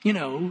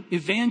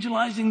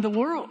 evangelizing the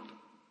world?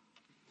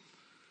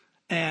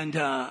 And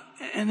then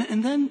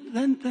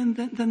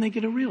they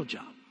get a real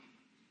job.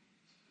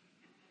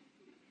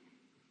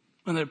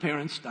 When their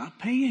parents stop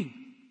paying.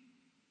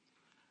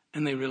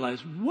 And they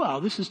realize, wow,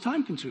 this is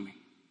time consuming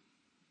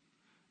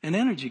and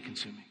energy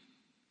consuming.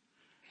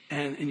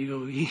 And you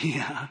go,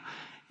 yeah,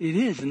 it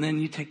is. And then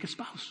you take a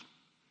spouse.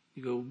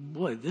 You go,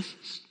 boy, this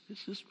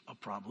is a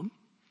problem.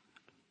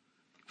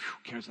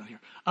 Karen's not here.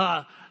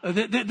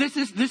 This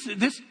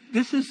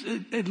is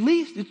at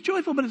least it's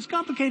joyful, but it's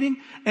complicating,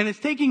 and it's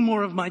taking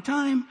more of my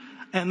time.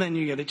 And then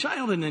you get a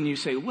child, and then you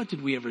say, what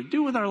did we ever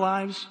do with our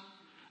lives?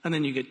 And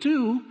then you get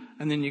 2,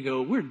 and then you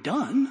go, we're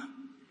done.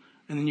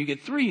 And then you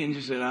get 3, and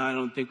you say, I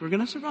don't think we're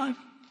going to survive.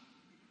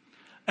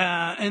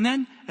 And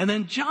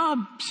then job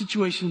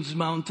situations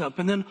mount up,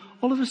 and then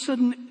all of a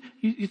sudden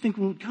you think,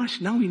 well, gosh,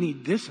 now we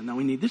need this, and now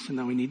we need this, and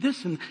now we need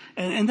this, and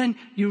then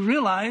you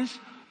realize,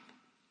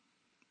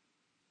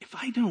 if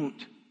I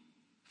don't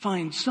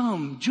find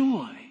some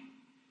joy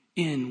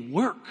in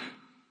work,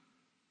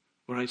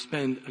 where I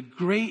spend a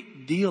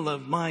great deal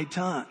of my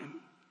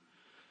time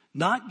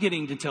not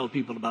getting to tell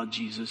people about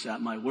Jesus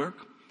at my work,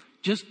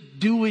 just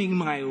doing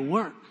my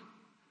work.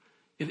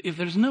 If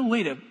there's no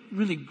way to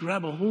really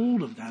grab a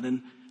hold of that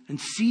and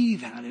see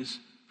that as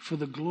for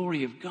the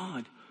glory of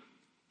God,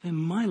 then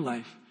my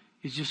life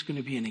is just going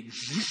to be an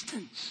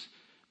existence.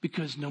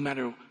 Because no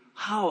matter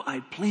how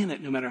I plan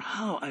it, no matter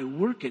how I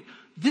work it,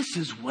 this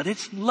is what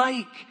it's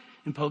like.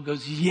 And Paul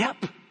goes, yep,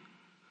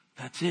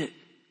 that's it.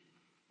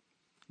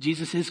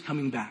 Jesus is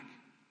coming back.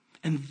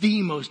 And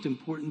the most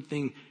important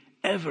thing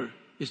ever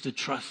is to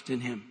trust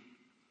in him.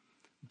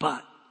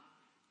 But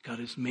God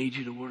has made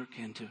you to work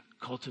and to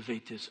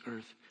cultivate this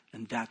earth,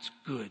 and that's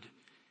good.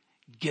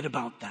 Get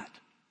about that.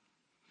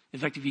 In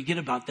fact, if you get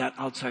about that,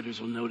 outsiders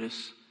will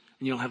notice,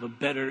 and you'll have a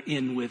better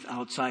in with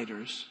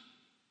outsiders,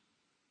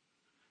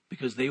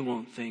 because they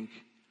won't think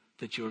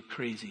that you're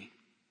crazy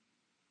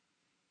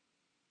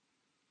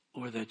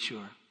or that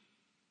you're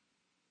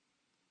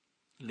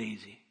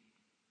lazy.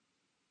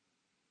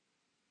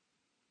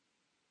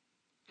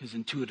 Because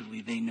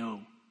intuitively they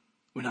know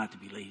we're not to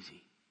be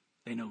lazy.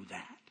 They know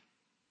that.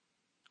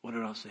 What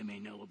else they may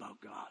know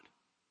about God.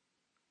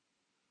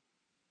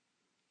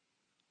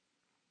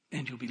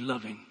 And you'll be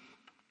loving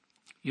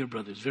your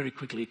brothers. Very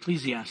quickly,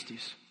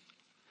 Ecclesiastes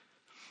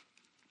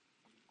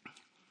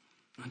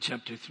on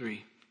chapter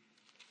 3.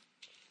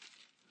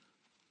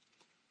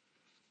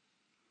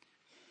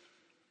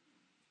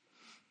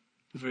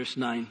 Verse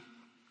 9.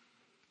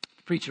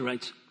 The preacher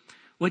writes,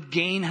 "What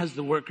gain has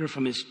the worker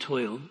from his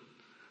toil?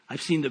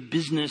 I've seen the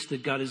business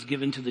that God has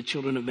given to the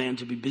children of man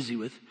to be busy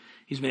with.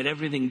 He's made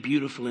everything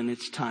beautiful in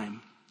its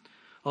time.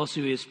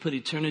 Also, he has put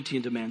eternity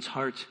into man's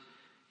heart,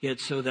 yet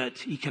so that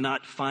he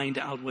cannot find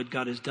out what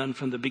God has done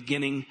from the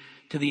beginning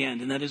to the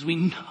end." And that is, we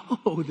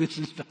know this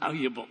is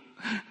valuable.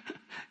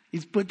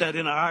 He's put that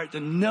in our heart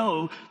to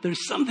know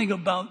there's something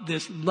about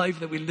this life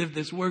that we live,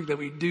 this work that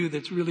we do,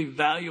 that's really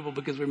valuable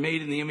because we're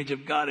made in the image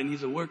of God and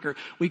he's a worker.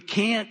 We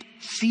can't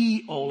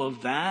see all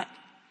of that.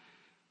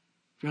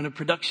 If you're on a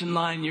production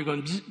line, you're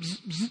going zzz,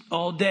 zzz, zzz,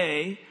 all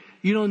day.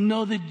 You don't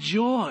know the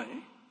joy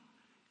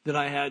that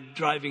I had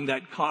driving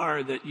that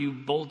car that you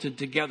bolted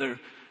together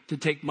to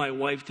take my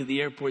wife to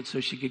the airport so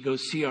she could go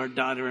see our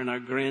daughter and our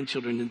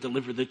grandchildren and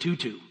deliver the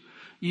tutu.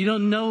 You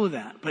don't know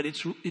that, but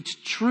it's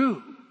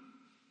true.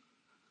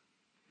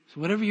 So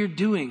whatever you're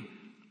doing,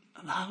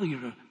 allow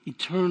your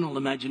eternal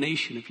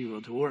imagination, if you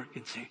will, to work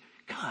and say,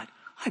 God,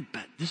 I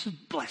bet this is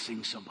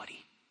blessing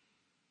somebody.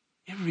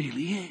 It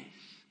really is.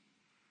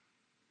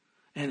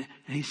 And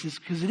he says,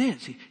 because it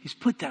is. He's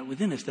put that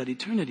within us, that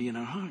eternity in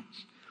our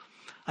hearts.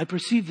 I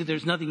perceive that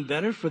there's nothing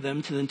better for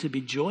them than to be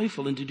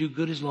joyful and to do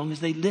good as long as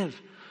they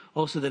live.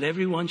 Also that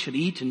everyone should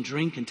eat and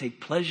drink and take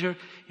pleasure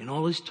in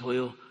all his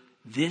toil.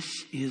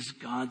 This is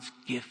God's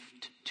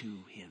gift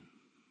to him.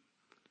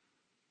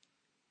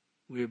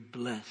 We're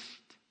blessed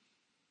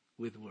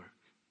with work.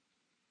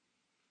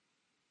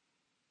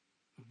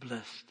 We're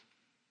blessed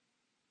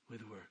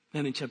with work.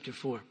 Then in chapter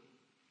 4,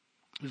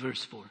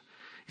 verse 4,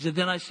 he said,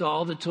 "Then I saw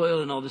all the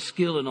toil and all the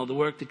skill and all the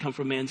work that come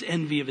from man's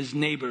envy of his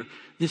neighbor.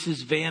 This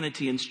is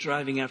vanity and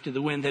striving after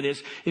the wind." That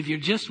is, if you're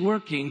just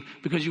working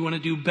because you want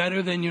to do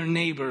better than your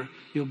neighbor,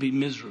 you'll be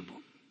miserable.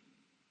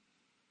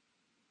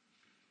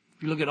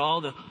 If you look at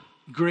all the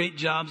great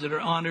jobs that are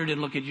honored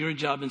and look at your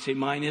job and say,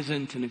 mine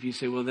isn't. And if you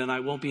say, well, then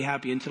I won't be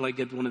happy until I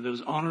get one of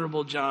those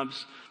honorable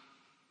jobs,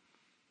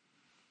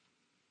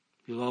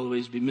 you'll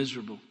always be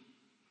miserable.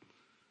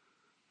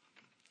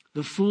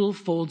 The fool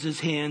folds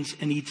his hands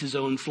and eats his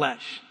own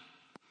flesh.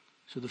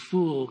 So the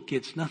fool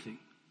gets nothing.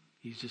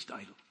 He's just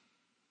idle.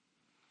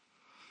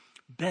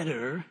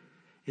 Better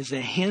is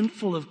a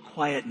handful of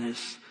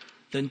quietness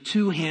than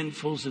 2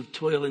 handfuls of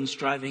toil and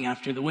striving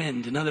after the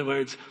wind. In other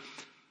words,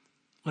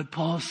 what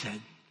Paul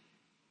said,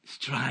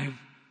 strive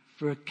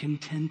for a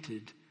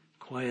contented,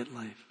 quiet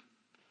life.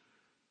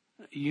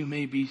 You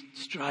may be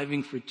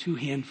striving for 2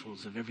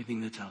 handfuls of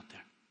everything that's out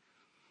there.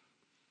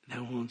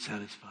 That won't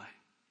satisfy.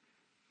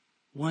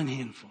 1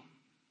 handful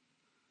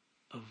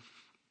of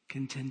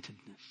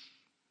contentedness,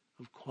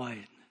 of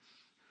quietness,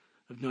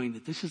 of knowing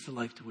that this is the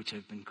life to which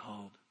I've been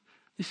called.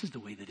 This is the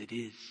way that it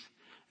is.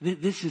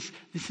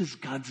 This is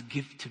God's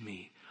gift to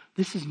me.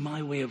 This is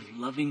my way of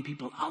loving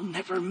people I'll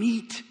never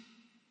meet.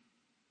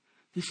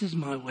 This is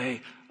my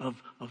way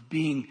of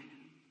being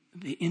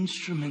the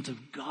instrument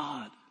of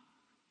God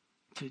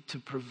to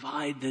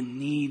provide the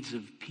needs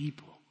of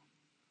people.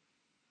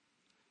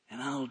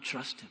 And I'll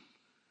trust him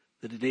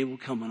that a day will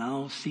come and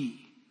I'll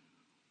see,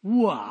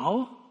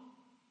 wow,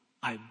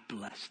 I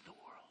bless the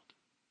world.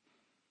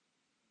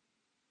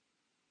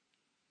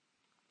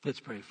 Let's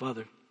pray.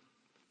 Father,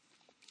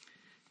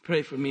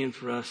 pray for me and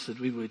for us that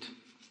we would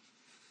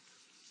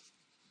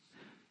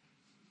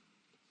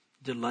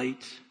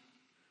delight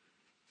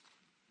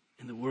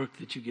in the work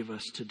that you give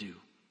us to do.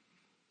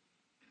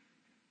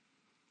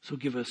 So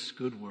give us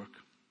good work.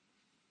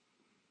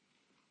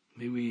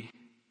 May we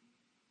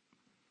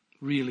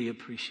really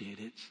appreciate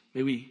it.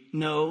 May we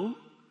know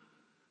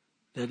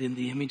that in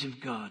the image of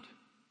God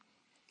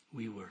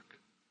we work.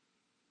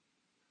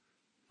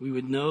 We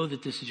would know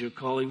that this is your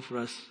calling for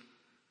us,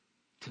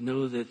 to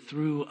know that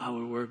through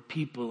our work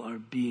people are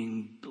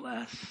being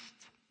blessed.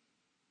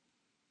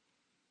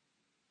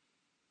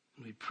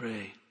 And we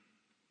pray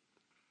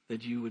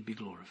that you would be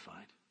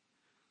glorified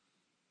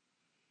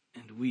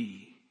and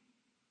we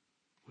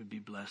would be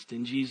blessed.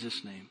 In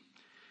Jesus' name,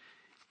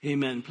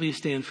 amen. Please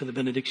stand for the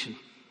benediction.